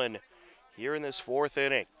Ashland here in this 4th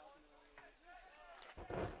inning.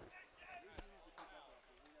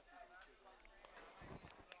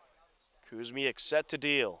 Kuzmiak set to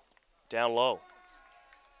deal. Down low.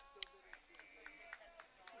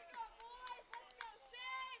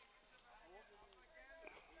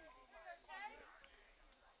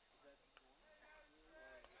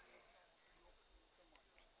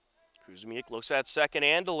 Kuzmiak looks at second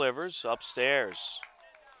and delivers upstairs.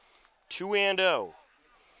 2-0.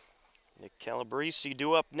 Nick Calabrese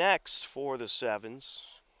due up next for the 7's.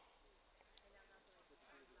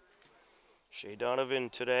 Shea Donovan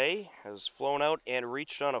today has flown out and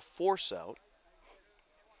reached on a force out.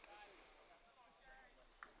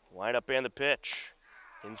 Wind up and the pitch.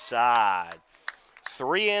 Inside.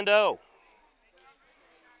 3-0.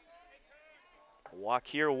 A walk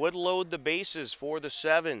here would load the bases for the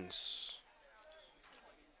 7's.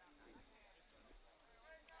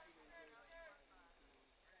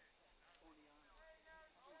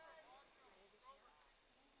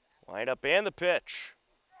 Wind up and the pitch.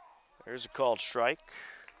 There's a called strike.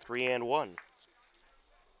 3-1.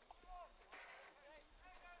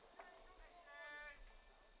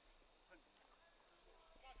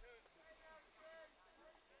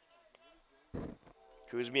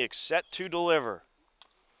 Kuzmiak set to deliver.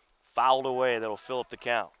 Fouled away. That'll fill up the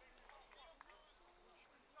count.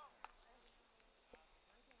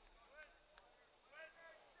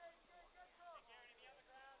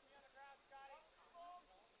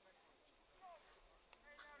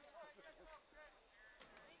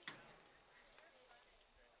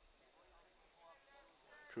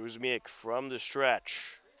 Kuzmiak from the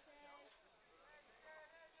stretch.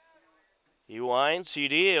 He winds, he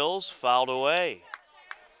deals, fouled away.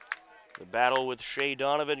 The battle with Shea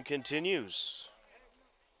Donovan continues.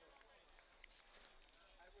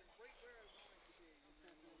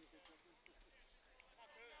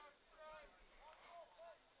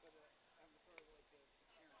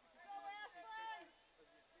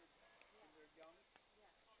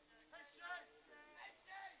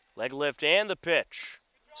 Leg lift and the pitch.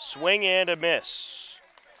 Swing and a miss.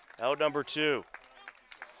 Out number 2.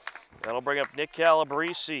 That'll bring up Nick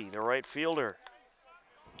Calabrese, the right fielder.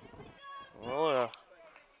 Well,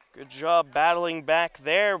 good job battling back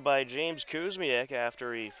there by James Kuzmiak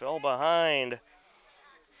after he fell behind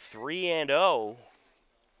 3-0.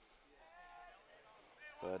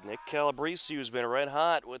 But Nick Calabrese, who's been red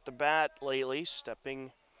hot with the bat lately,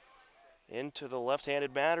 stepping into the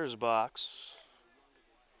left-handed batter's box.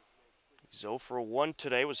 He's 0 for 1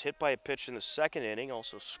 today, was hit by a pitch in the 2nd inning,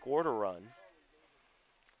 also scored a run.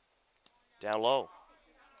 Down low.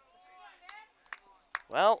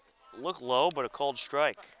 Well, look low, but a called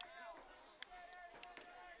strike.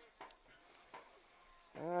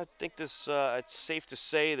 I think this, it's safe to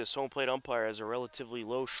say this home plate umpire has a relatively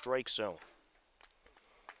low strike zone.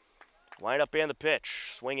 Wind up and the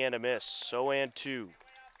pitch. Swing and a miss. 0-2.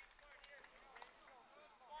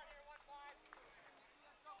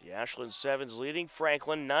 The Ashland 7's leading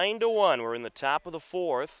Franklin 9-1. We're in the top of the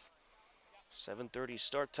fourth. 7:30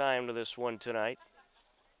 start time to this one tonight.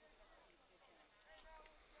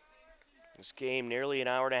 This game nearly an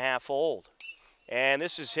hour and a half old. And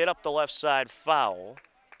this is hit up the left side foul.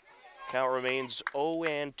 Count remains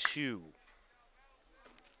 0-2.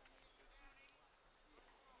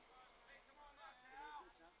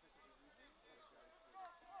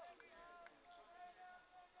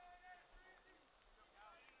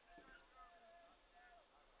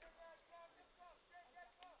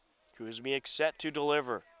 Kuzmiuk set to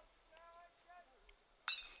deliver.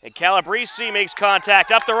 And Calabrese makes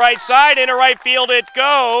contact up the right side. Into right field it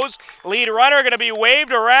goes. Lead runner going to be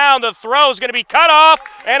waved around. The throw is going to be cut off.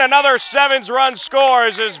 And another 7's run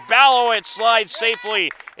scores as Ballowit slides safely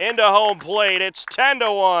into home plate. It's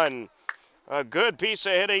 10-1. A good piece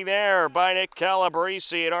of hitting there by Nick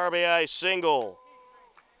Calabrese, an RBI single.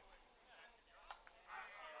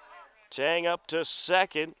 Tang up to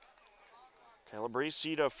second.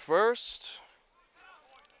 Calabrese to first.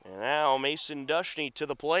 And now Mason Dushney to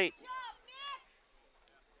the plate.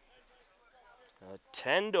 A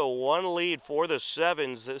 10-1 lead for the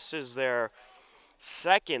 7's. This is their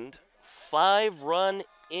second 5-run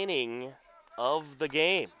inning of the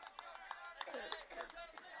game.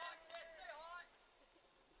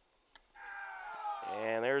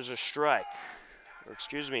 And there's a strike, or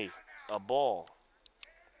excuse me, a ball.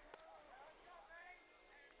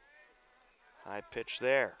 High pitch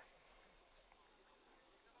there.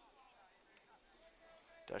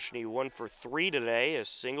 Dushney 1 for 3 today, has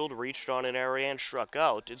singled, reached on an error, and struck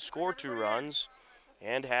out. Did score 2 runs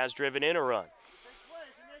and has driven in a run.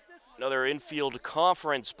 Another infield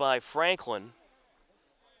conference by Franklin.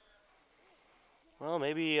 Well,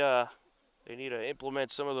 maybe they need to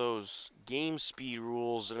implement some of those game speed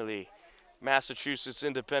rules into the Massachusetts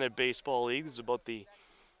Independent Baseball League. This is about the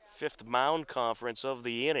 5th mound conference of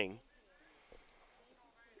the inning.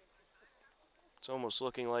 It's almost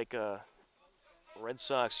looking like a Red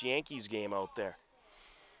Sox-Yankees game out there.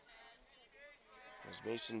 As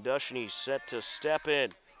Mason Dushney set to step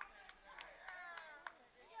in.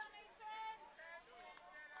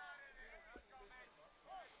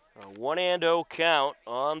 A 1-0 count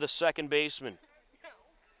on the second baseman.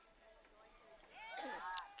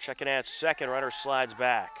 Checking at second, runner slides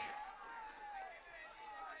back.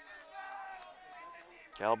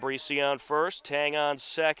 Calabrese on first, Tang on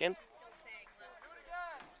second.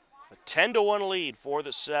 A 10-1 lead for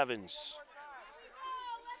the 7's.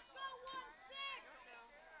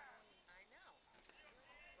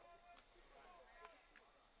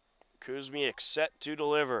 Kuzmiuk set to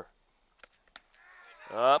deliver.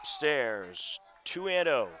 Upstairs,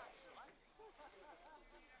 2-0.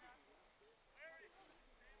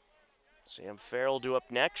 Sam Farrell due up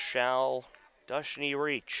next. Shall Dushney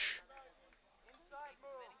reach?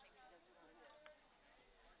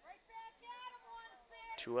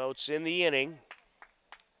 Two outs in the inning.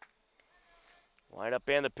 Line up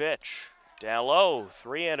and the pitch. Down low,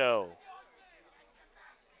 3-0.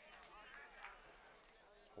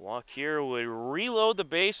 Walk here would reload the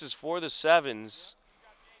bases for the 7's.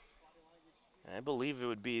 I believe it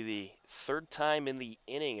would be the 3rd time in the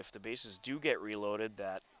inning, if the bases do get reloaded,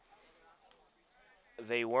 that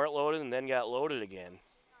they weren't loaded and then got loaded again.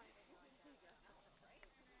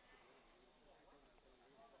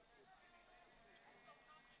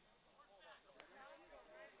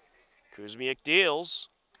 Kuzmiuk deals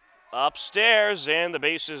upstairs, and the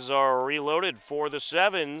bases are reloaded for the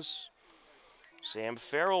 7's. Sam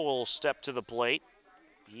Farrell will step to the plate.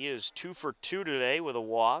 He is 2 for 2 today with a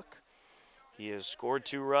walk. He has scored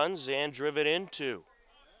 2 runs and driven in 2.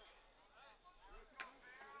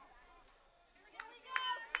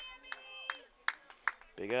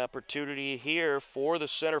 Big opportunity here for the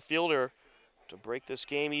center fielder to break this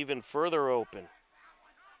game even further open.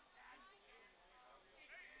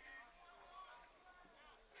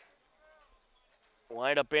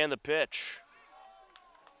 Line up and the pitch.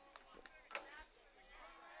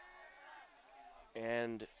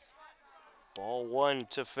 And ball 1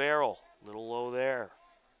 to Farrell. Little low there.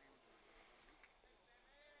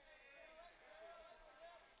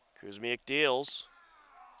 Kuzmiuk deals.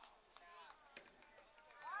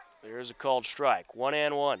 There's a called strike.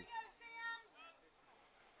 1-1.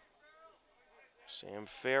 Sam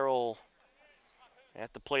Farrell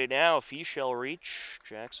at the plate now. If he shall reach,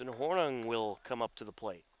 Jackson Hornung will come up to the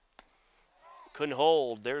plate. Couldn't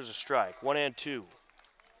hold. There's a strike. 1-2.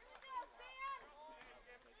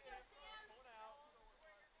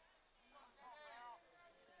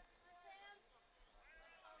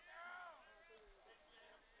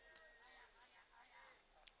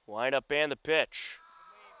 Line up and the pitch.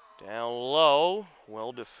 Down low,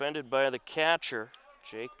 well defended by the catcher,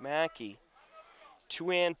 Jake Mackey.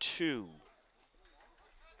 2-2.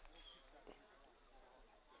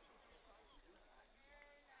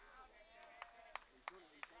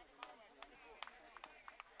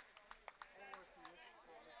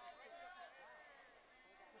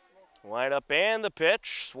 Wide up and the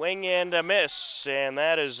pitch, swing and a miss, and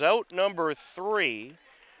that is out number 3.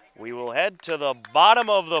 We will head to the bottom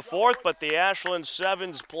of the 4th, but the Ashland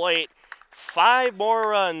 7's plate 5 more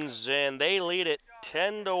runs, and they lead it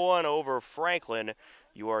 10-1 over Franklin.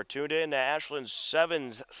 You are tuned in to Ashland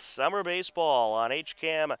 7's Summer Baseball on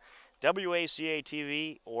HCAM, WACA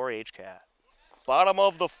TV, or HCAT. Bottom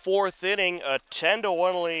of the 4th inning, a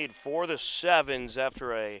 10-1 lead for the 7's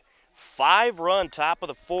after a 5-run top of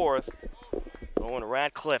the 4th. Owen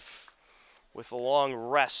Radcliffe with a long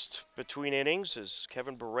rest between innings as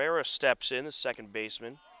Kevin Barrera steps in, the second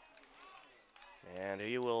baseman. And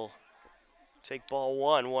he will take ball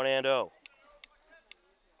 1, 1-0.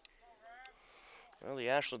 Well, the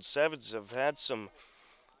Ashland 7's have had some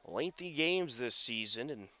lengthy games this season,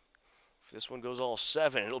 and if this one goes all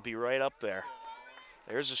 7, it'll be right up there.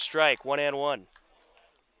 There's a strike, 1-1.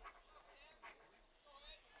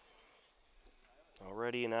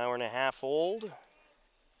 Already an hour and a half old.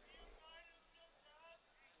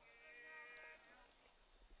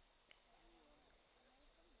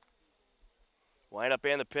 Wind up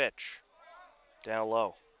and the pitch. Down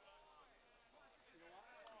low.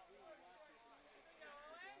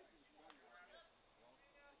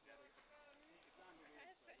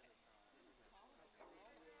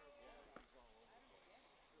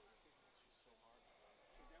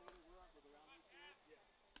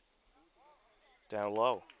 Down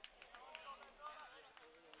low.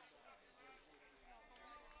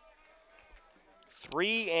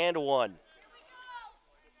 Three and 1.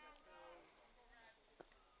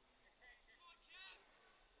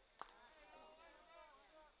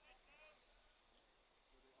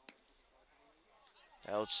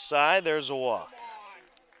 Outside, there's a walk.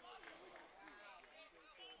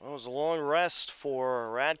 Well, it was a long rest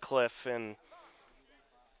for Radcliffe, and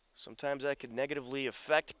sometimes that could negatively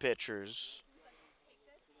affect pitchers.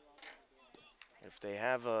 If they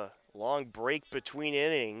have a long break between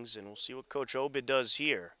innings, and we'll see what Coach Obid does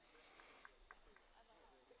here.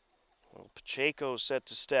 Well, Pacheco set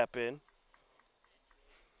to step in.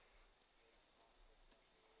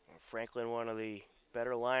 Franklin, one of the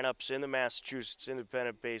better lineups in the Massachusetts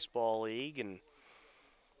Independent Baseball League, and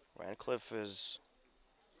Radcliffe has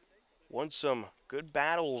won some good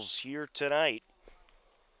battles here tonight.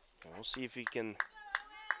 And we'll see if he can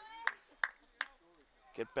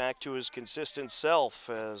get back to his consistent self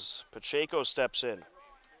as Pacheco steps in.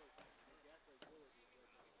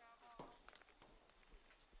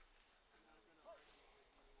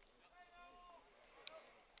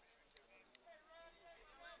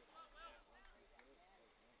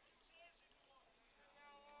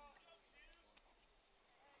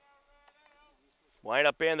 Wind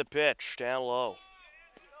up and the pitch, down low.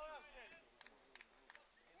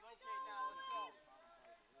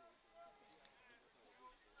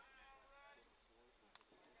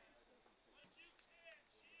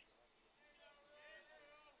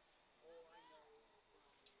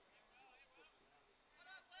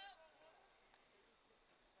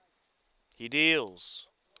 He deals.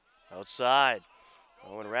 Outside.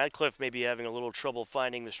 Oh, and Radcliffe may be having a little trouble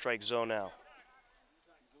finding the strike zone now.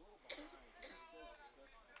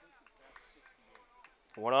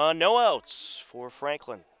 One on, no outs for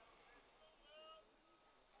Franklin.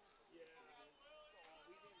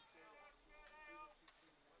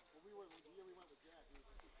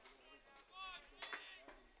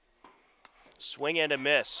 Swing and a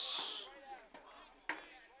miss.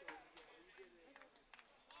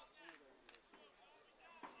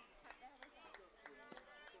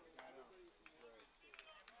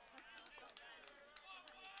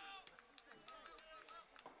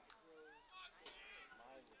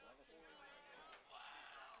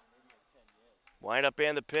 Wind up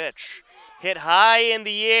and the pitch. Hit high in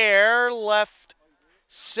the air, left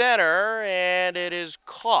center, and it is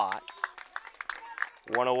caught.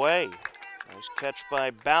 One away. Nice catch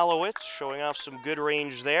by Balowitz, showing off some good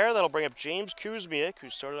range there. That'll bring up James Kuzmiak, who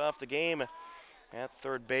started off the game at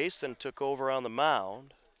third base, then took over on the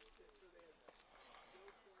mound.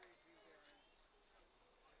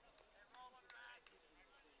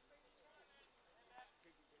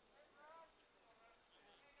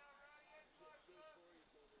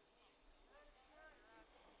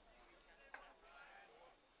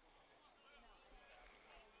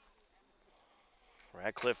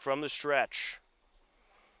 Radcliffe from the stretch.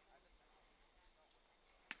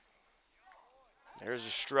 There's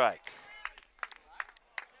a strike.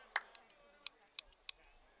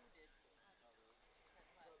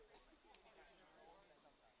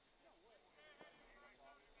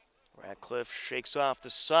 Ratcliffe shakes off the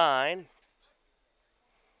sign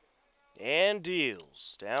and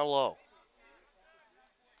deals down low.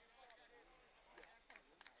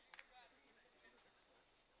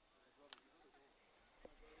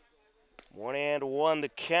 One and one the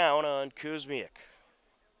count on Kuzmiuk.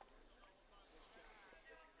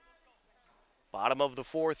 Bottom of the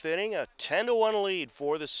fourth inning, a 10-1 lead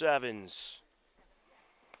for the 7's.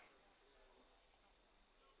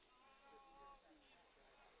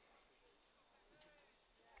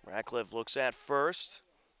 Ratcliffe looks at first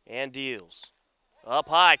and deals. Up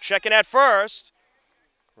high, checking at first.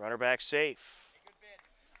 Runner back safe.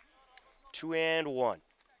 2 and 1.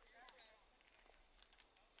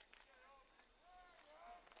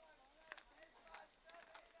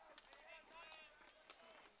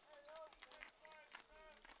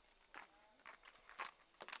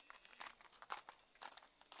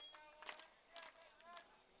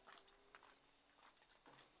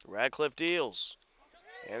 Ratcliffe deals.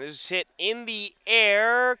 And this is hit in the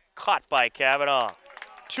air, caught by Kavanaugh.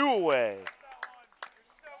 2 away.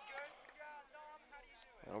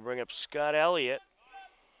 I'll bring up Scott Elliott,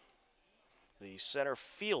 the center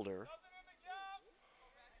fielder.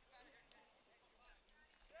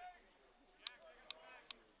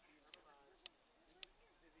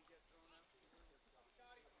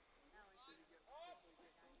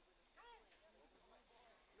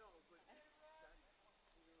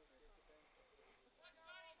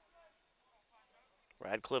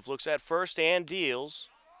 Ratcliffe looks at first and deals.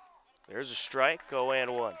 There's a strike,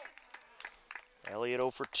 0-1. Elliott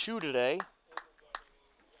 0 for 2 today.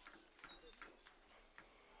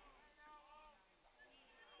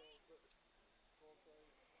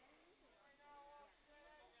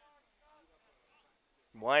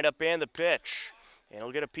 Wind up and the pitch. And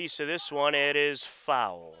he'll get a piece of this one. It is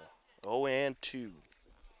foul. 0-2.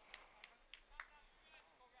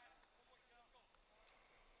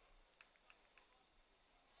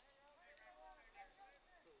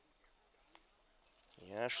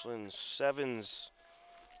 The Ashland 7's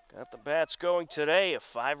got the bats going today. A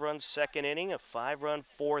 5-run second inning, a 5-run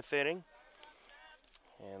fourth inning.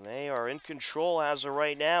 And they are in control as of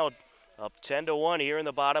right now. Up 10-1 here in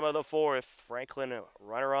the bottom of the fourth. Franklin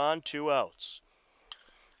runner on, 2 outs.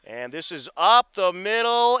 And this is up the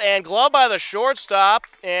middle and gloved by the shortstop,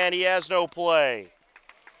 and he has no play.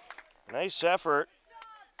 Nice effort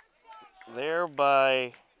there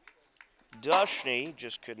by Dushney.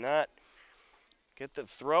 Just could not get the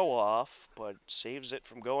throw off, but saves it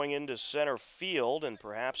from going into center field and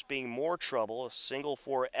perhaps being more trouble. A single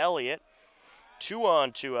for Elliott. 2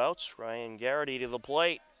 on, 2 outs. Ryan Garrity to the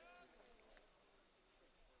plate.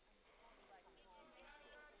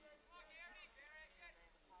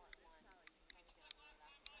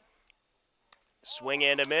 Swing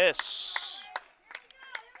and a miss.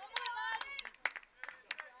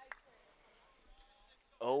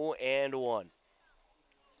 Oh and 1.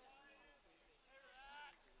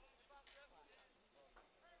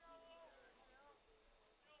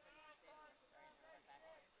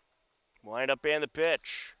 Wind up and the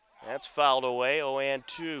pitch. That's fouled away.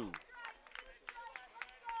 0-2.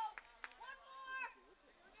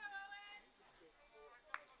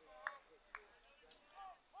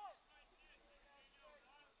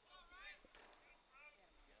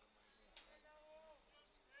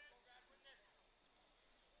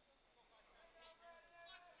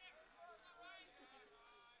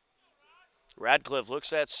 Ratcliffe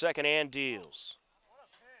looks at second and deals.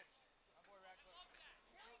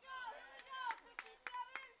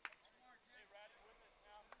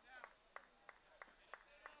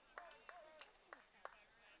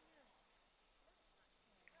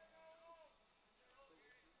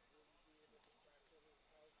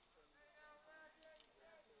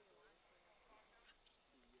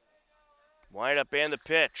 Wind up and the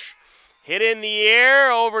pitch. Hit in the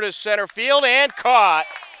air over to center field and caught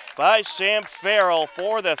by Sam Farrell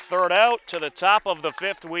for the third out. To the top of the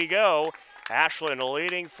fifth we go. Ashland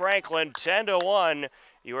leading Franklin 10-1.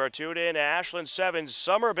 You are tuned in to Ashland 7's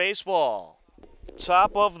Summer Baseball.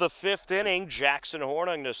 Top of the fifth inning, Jackson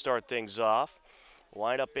Hornung to start things off.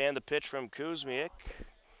 Wind up and the pitch from Kuzmiuk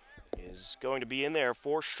is going to be in there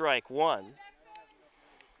for strike 1.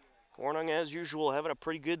 Hornung, as usual, having a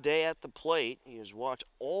pretty good day at the plate. He has walked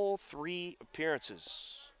all 3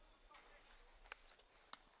 appearances.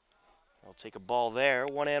 I'll take a ball there,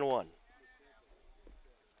 1-1.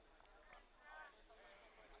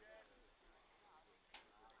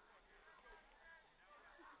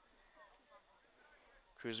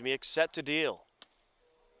 Kuzmiuk set to deal.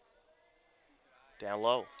 Down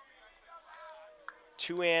low.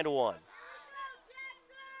 2-1.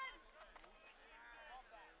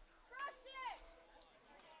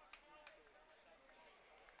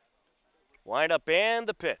 Wind up and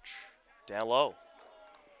the pitch. Down low.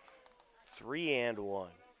 3-1.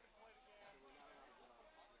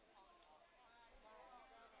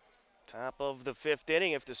 Top of the 5th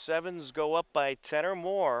inning. If the 7's go up by 10 or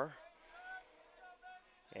more,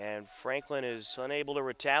 and Franklin is unable to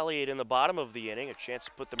retaliate in the bottom of the inning, a chance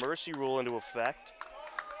to put the mercy rule into effect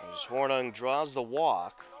as Hornung draws the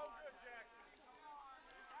walk.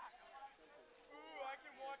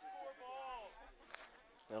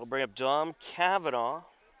 That'll bring up Dom Cavanaugh.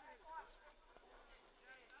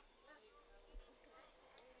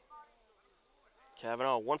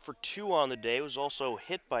 Cavanaugh 1 for 2 on the day, was also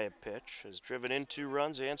hit by a pitch, has driven in 2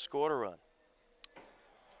 runs and scored a run.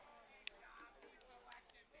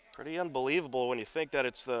 Pretty unbelievable when you think that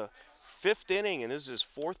it's the 5th inning and this is his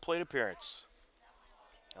 4th plate appearance.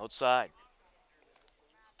 Outside.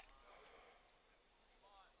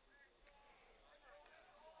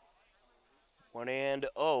 One and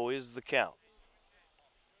 0 is the count.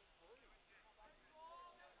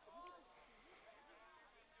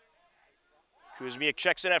 Kuzmiuk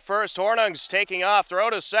checks in at first. Hornung's taking off. Throw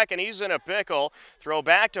to second. He's in a pickle. Throw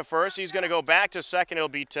back to first. He's going to go back to second. He'll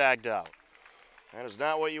be tagged out. That is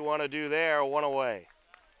not what you want to do there. 1 away.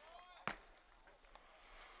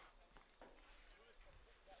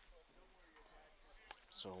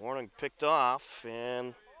 So Hornung picked off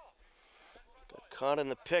and got caught in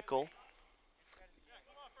the pickle.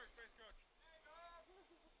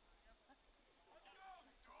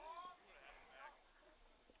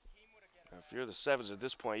 If you're the 7's at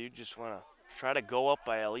this point, you just want to try to go up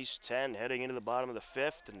by at least 10 heading into the bottom of the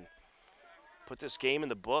 5th and put this game in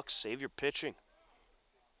the books. Save your pitching.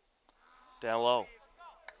 Down low.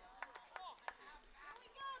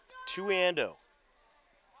 2-0.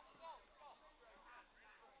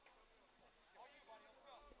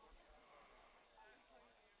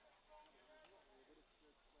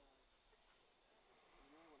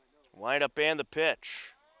 Wind up and the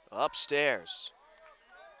pitch. Upstairs.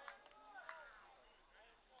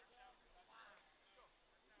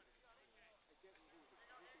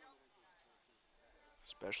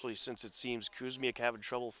 Especially since it seems Kuzmiuk having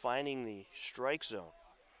trouble finding the strike zone.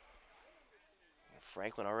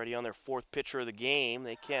 Franklin already on their 4th pitcher of the game.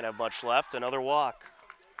 They can't have much left. Another walk.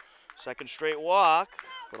 2nd straight walk,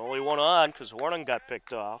 but only 1 on because Hornung got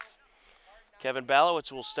picked off. Kevin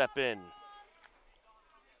Balowitz will step in.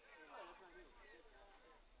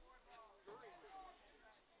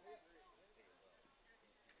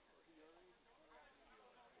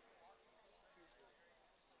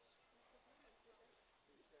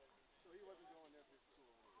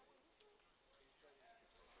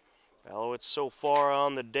 Balowitz so far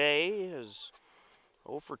on the day is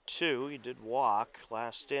 0 for 2. He did walk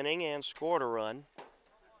last inning and scored a run.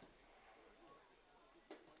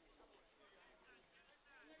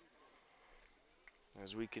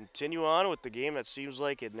 As we continue on with the game that seems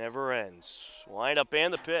like it never ends. Wind up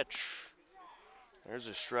and the pitch. There's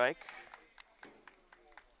a strike.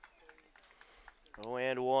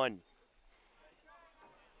 0-1.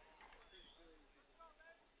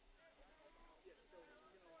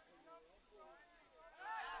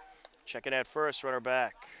 Checking at first, runner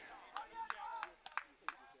back.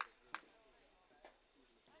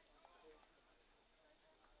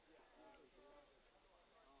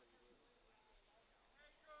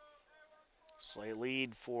 Slight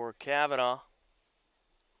lead for Cavanaugh.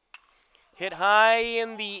 Hit high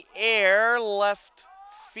in the air, left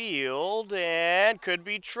field, and could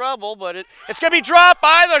be trouble, but it's going to be dropped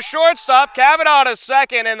by the shortstop. Cavanaugh to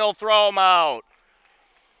second, and they'll throw him out.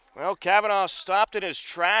 Well, Cavanaugh stopped in his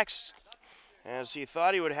tracks as he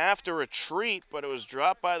thought he would have to retreat, but it was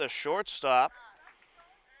dropped by the shortstop.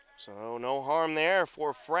 So no harm there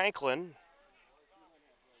for Franklin.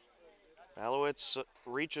 Balowitz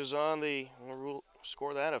reaches on the, we'll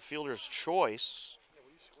score that, a fielder's choice.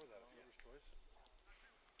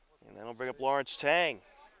 And that'll bring up Lawrence Tang.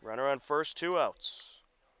 Runner on first, 2 outs.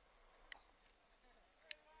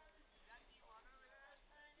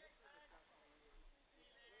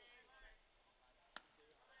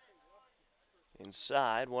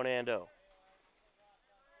 Inside, 1-0.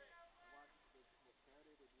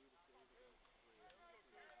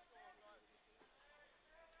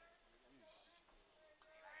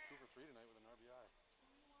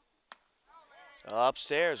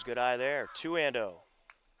 Upstairs, good eye there, 2-0.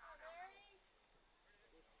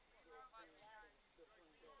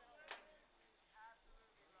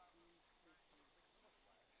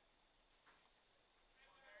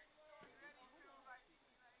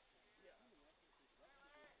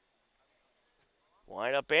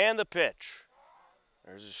 Wind up and the pitch.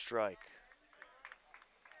 There's a strike.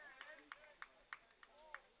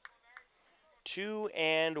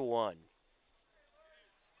 2-1.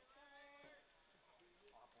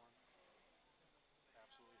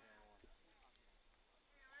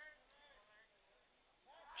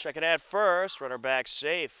 Check it out first. Runner back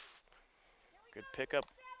safe. Good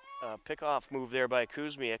pickoff move there by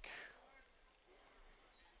Kuzmiak.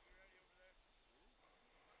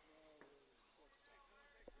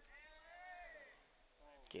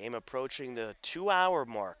 Game approaching the 2-hour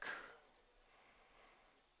mark.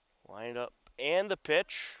 Wind up and the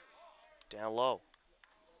pitch. Down low.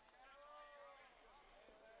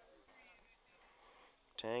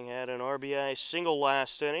 Tang had an RBI single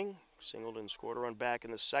last inning. Singleton scored a run back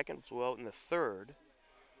in the second, flew out in the third.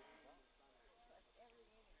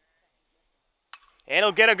 And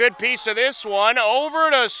he'll get a good piece of this one over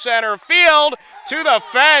to center field, to the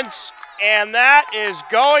fence, and that is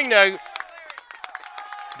going to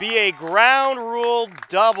be a ground rule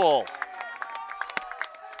double.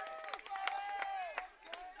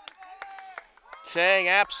 Tang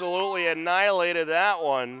absolutely annihilated that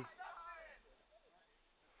one.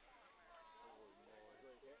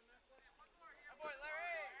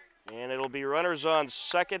 And it'll be runners on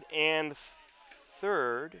second and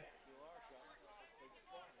third.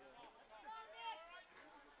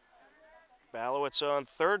 Balowitz on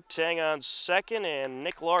third, Tang on second, and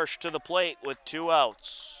Nick Larsch to the plate with 2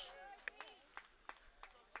 outs.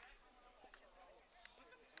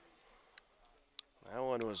 That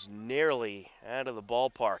one was nearly out of the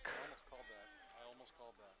ballpark. I almost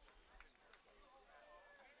called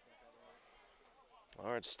that.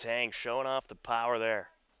 Lawrence Tang showing off the power there.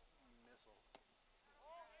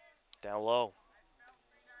 Down low.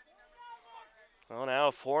 Well, now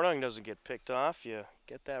if Hornung doesn't get picked off, you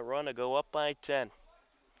get that run to go up by 10.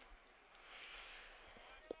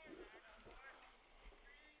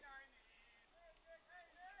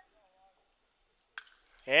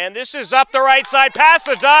 And this is up the right side, past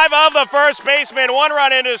the dive of the first baseman. 1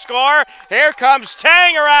 run in to score. Here comes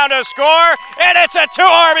Tang around to score, and it's a 2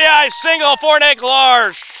 RBI single for Nick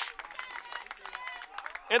Larsch.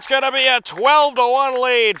 It's going to be a 12-1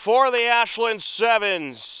 lead for the Ashland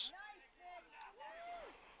 7's.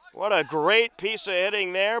 What a great piece of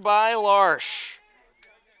hitting there by Larsch.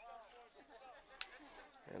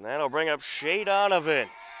 And that'll bring up Shea Donovan.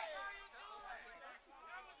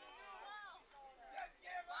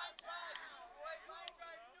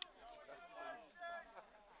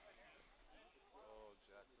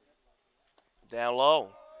 Down low.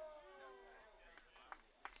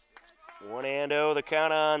 1-0 the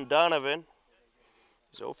count on Donovan.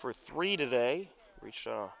 He's 0 for 3 today. Reached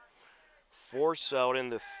on a force out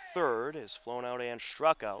in the third. Has flown out and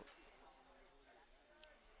struck out.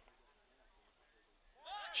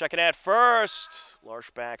 Checking at first.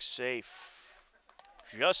 Larsch back safe.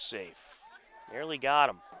 Just safe. Nearly got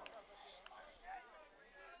him.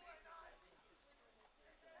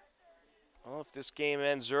 Well, if this game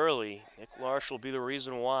ends early, Nick Larsch will be the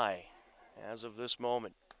reason why, as of this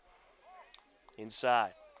moment.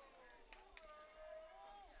 Inside.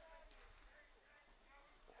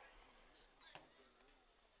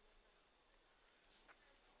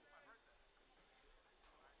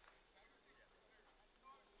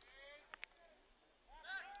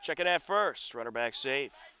 Checking at first, runner back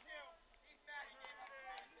safe.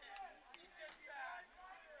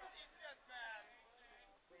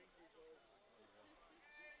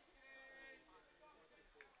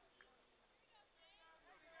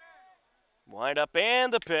 Wind up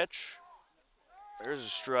and the pitch. There's a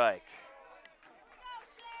strike.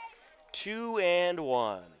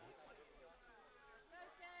 2-1.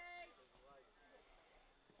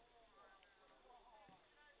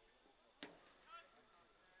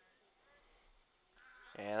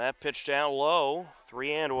 And that pitch down low,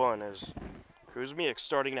 3-1, as Kuzmiak's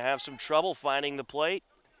starting to have some trouble finding the plate.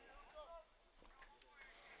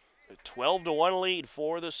 A 12-1 lead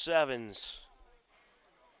for the 7's.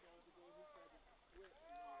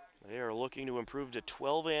 They are looking to improve to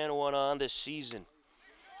 12-1 on this season.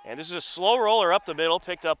 And this is a slow roller up the middle,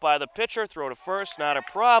 picked up by the pitcher. Throw to first, not a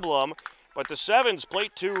problem. But the 7's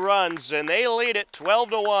plate 2 runs, and they lead it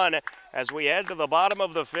 12-1 as we head to the bottom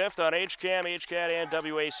of the 5th on HCAM, HCAT, and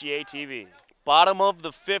WACA TV. Bottom of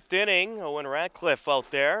the 5th inning, Owen Ratcliffe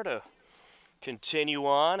out there to continue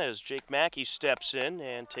on as Jake Mackey steps in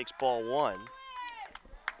and takes ball 1.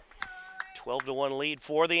 12-1 lead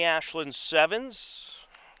for the Ashland 7's.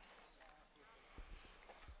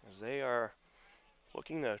 As they are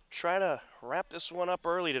looking to try to wrap this one up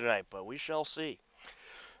early tonight, but we shall see.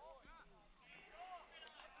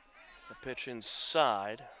 The Pitch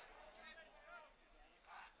inside.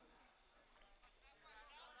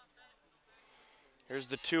 Here's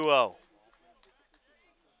the 2-0.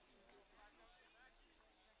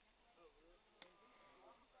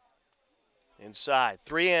 Inside,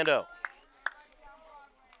 3-0.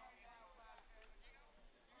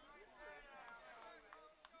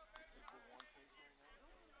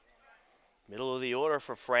 Middle of the order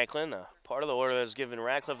for Franklin, the part of the order that has given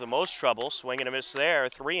Radcliffe the most trouble. Swing and a miss there,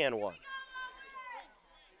 3-1.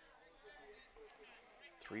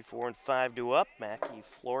 3, 4, and 5 due up. Mackey,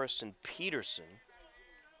 Flores, and Peterson.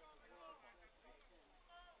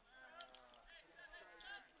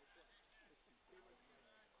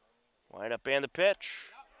 Wind up and the pitch.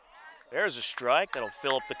 There's a strike. That'll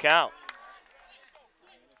fill up the count.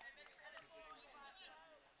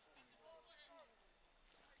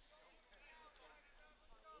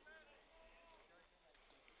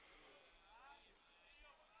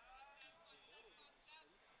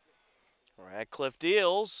 Radcliffe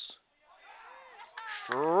deals.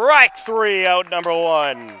 Strike 3, out number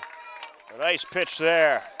 1. A nice pitch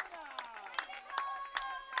there.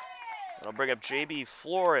 That'll bring up J.B.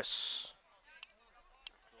 Flores.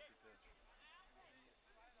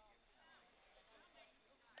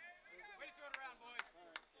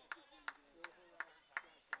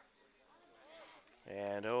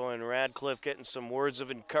 And Owen Radcliffe getting some words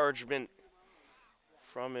of encouragement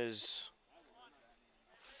from his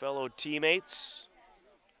fellow teammates.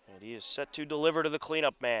 And he is set to deliver to the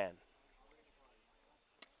cleanup man.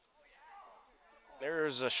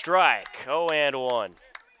 There's a strike. 0-1.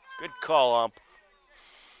 Good call, ump.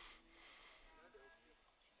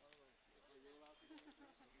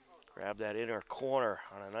 Grab that inner corner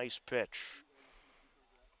on a nice pitch.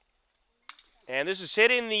 And this is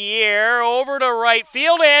hit in the air over to right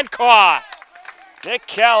field and caught. Nick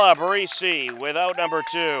Calabrese with out number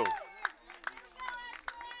 2.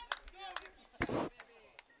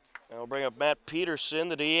 That'll bring up Matt Peterson,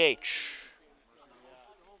 the DH.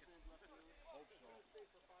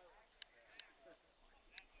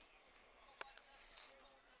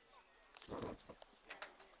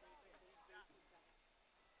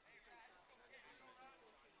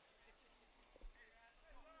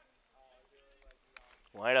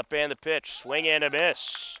 Line up and the pitch, swing and a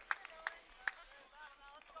miss.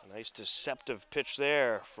 A nice deceptive pitch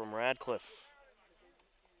there from Radcliffe.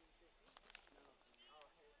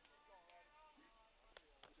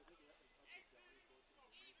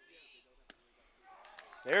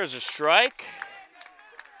 There's a strike.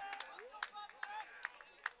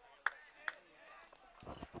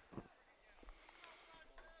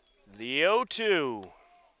 The 0-2.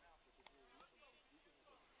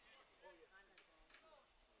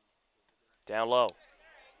 Down low.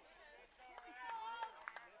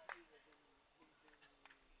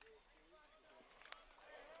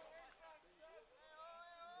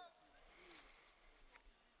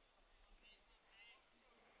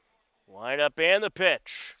 Wind up and the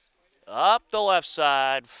pitch. Up the left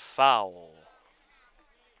side, foul.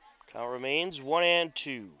 Count remains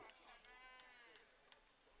 1-2.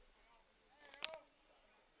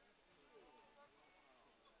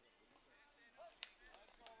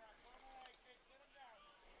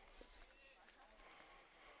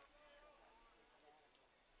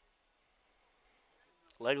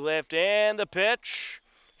 Leg lift and the pitch.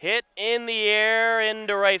 Hit in the air,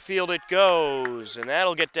 into right field it goes. And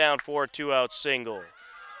that'll get down for a 2-out single.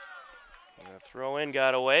 And the throw in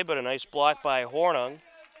got away, but a nice block by Hornung.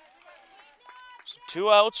 So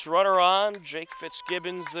 2 outs, runner on. Jake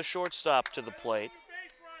Fitzgibbons, the shortstop, to the plate.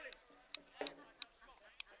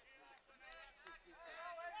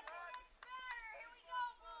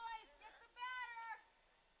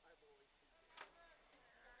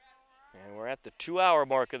 And we're at the 2-hour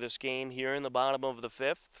mark of this game here in the bottom of the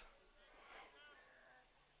 5th.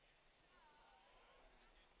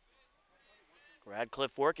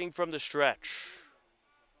 Radcliffe working from the stretch.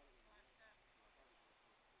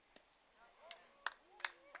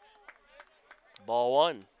 Ball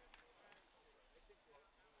 1.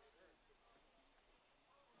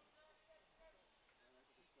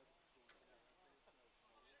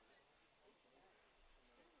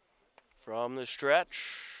 From the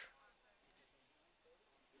stretch.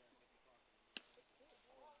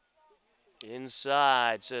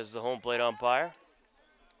 Inside, says the home plate umpire.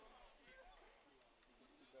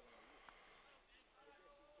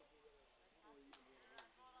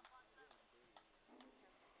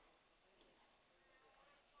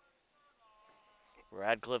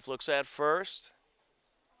 Radcliffe looks at first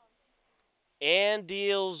and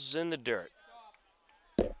deals in the dirt.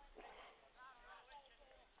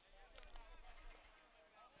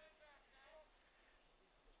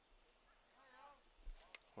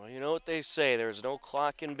 Well, you know what they say, there's no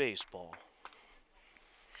clock in baseball.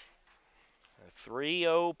 A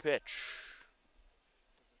 3-0 pitch.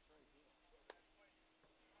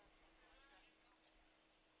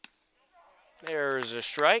 There's a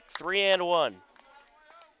strike, 3-1.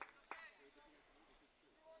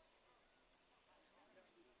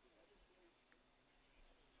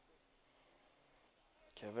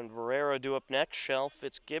 Kevin Barrera due up next. Shell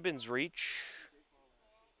Fitzgibbons reach.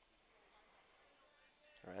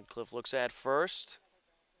 Radcliffe looks at first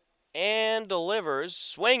and delivers.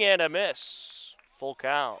 Swing and a miss. Full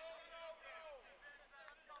count.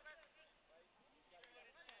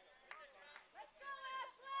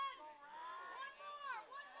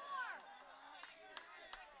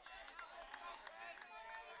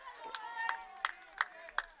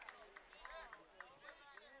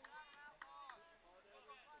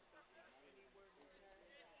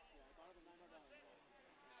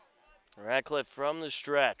 Radcliffe from the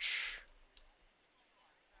stretch.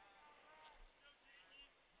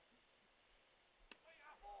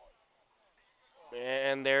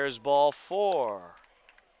 And there's ball 4.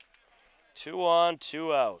 2 on,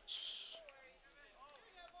 2 outs.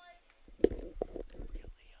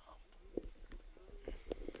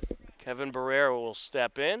 Kevin Barrera will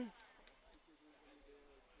step in.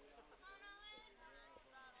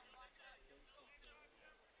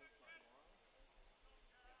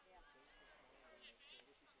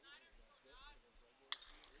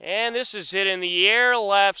 And this is hit in the air,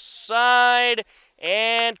 left side,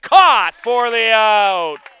 and caught for the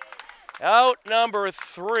out. Out number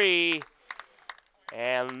 3.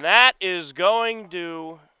 And that is going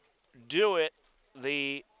to do it.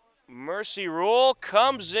 The mercy rule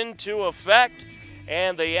comes into effect,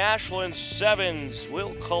 and the Ashland 7's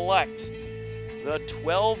will collect the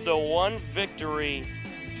 12-1 victory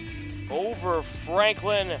over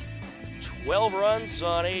Franklin. 12 runs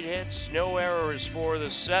on 8 hits, no errors for the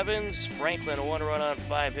 7's. Franklin 1 run on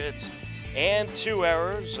 5 hits and 2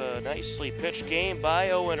 errors. A nicely pitched game by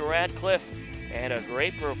Owen Radcliffe and a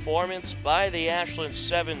great performance by the Ashland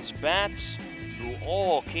 7's bats, who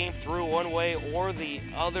all came through one way or the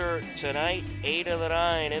other tonight. 8 of the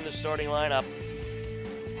 9 in the starting lineup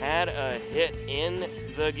had a hit in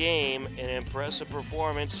the game. An impressive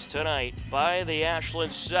performance tonight by the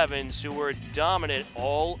Ashland 7's, who were dominant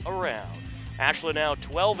all around. Ashland now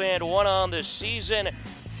 12-1 on the season.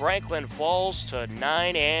 Franklin falls to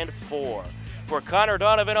 9-4. For Connor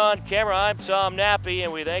Donovan on camera, I'm Tom Nappy,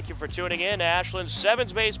 and we thank you for tuning in to Ashland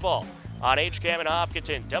 7's Baseball on HCAM in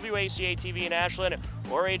Hopkinton, WACA TV in Ashland,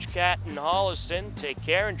 or HCAT in Holliston. Take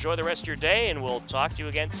care, enjoy the rest of your day, and we'll talk to you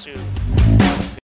again soon.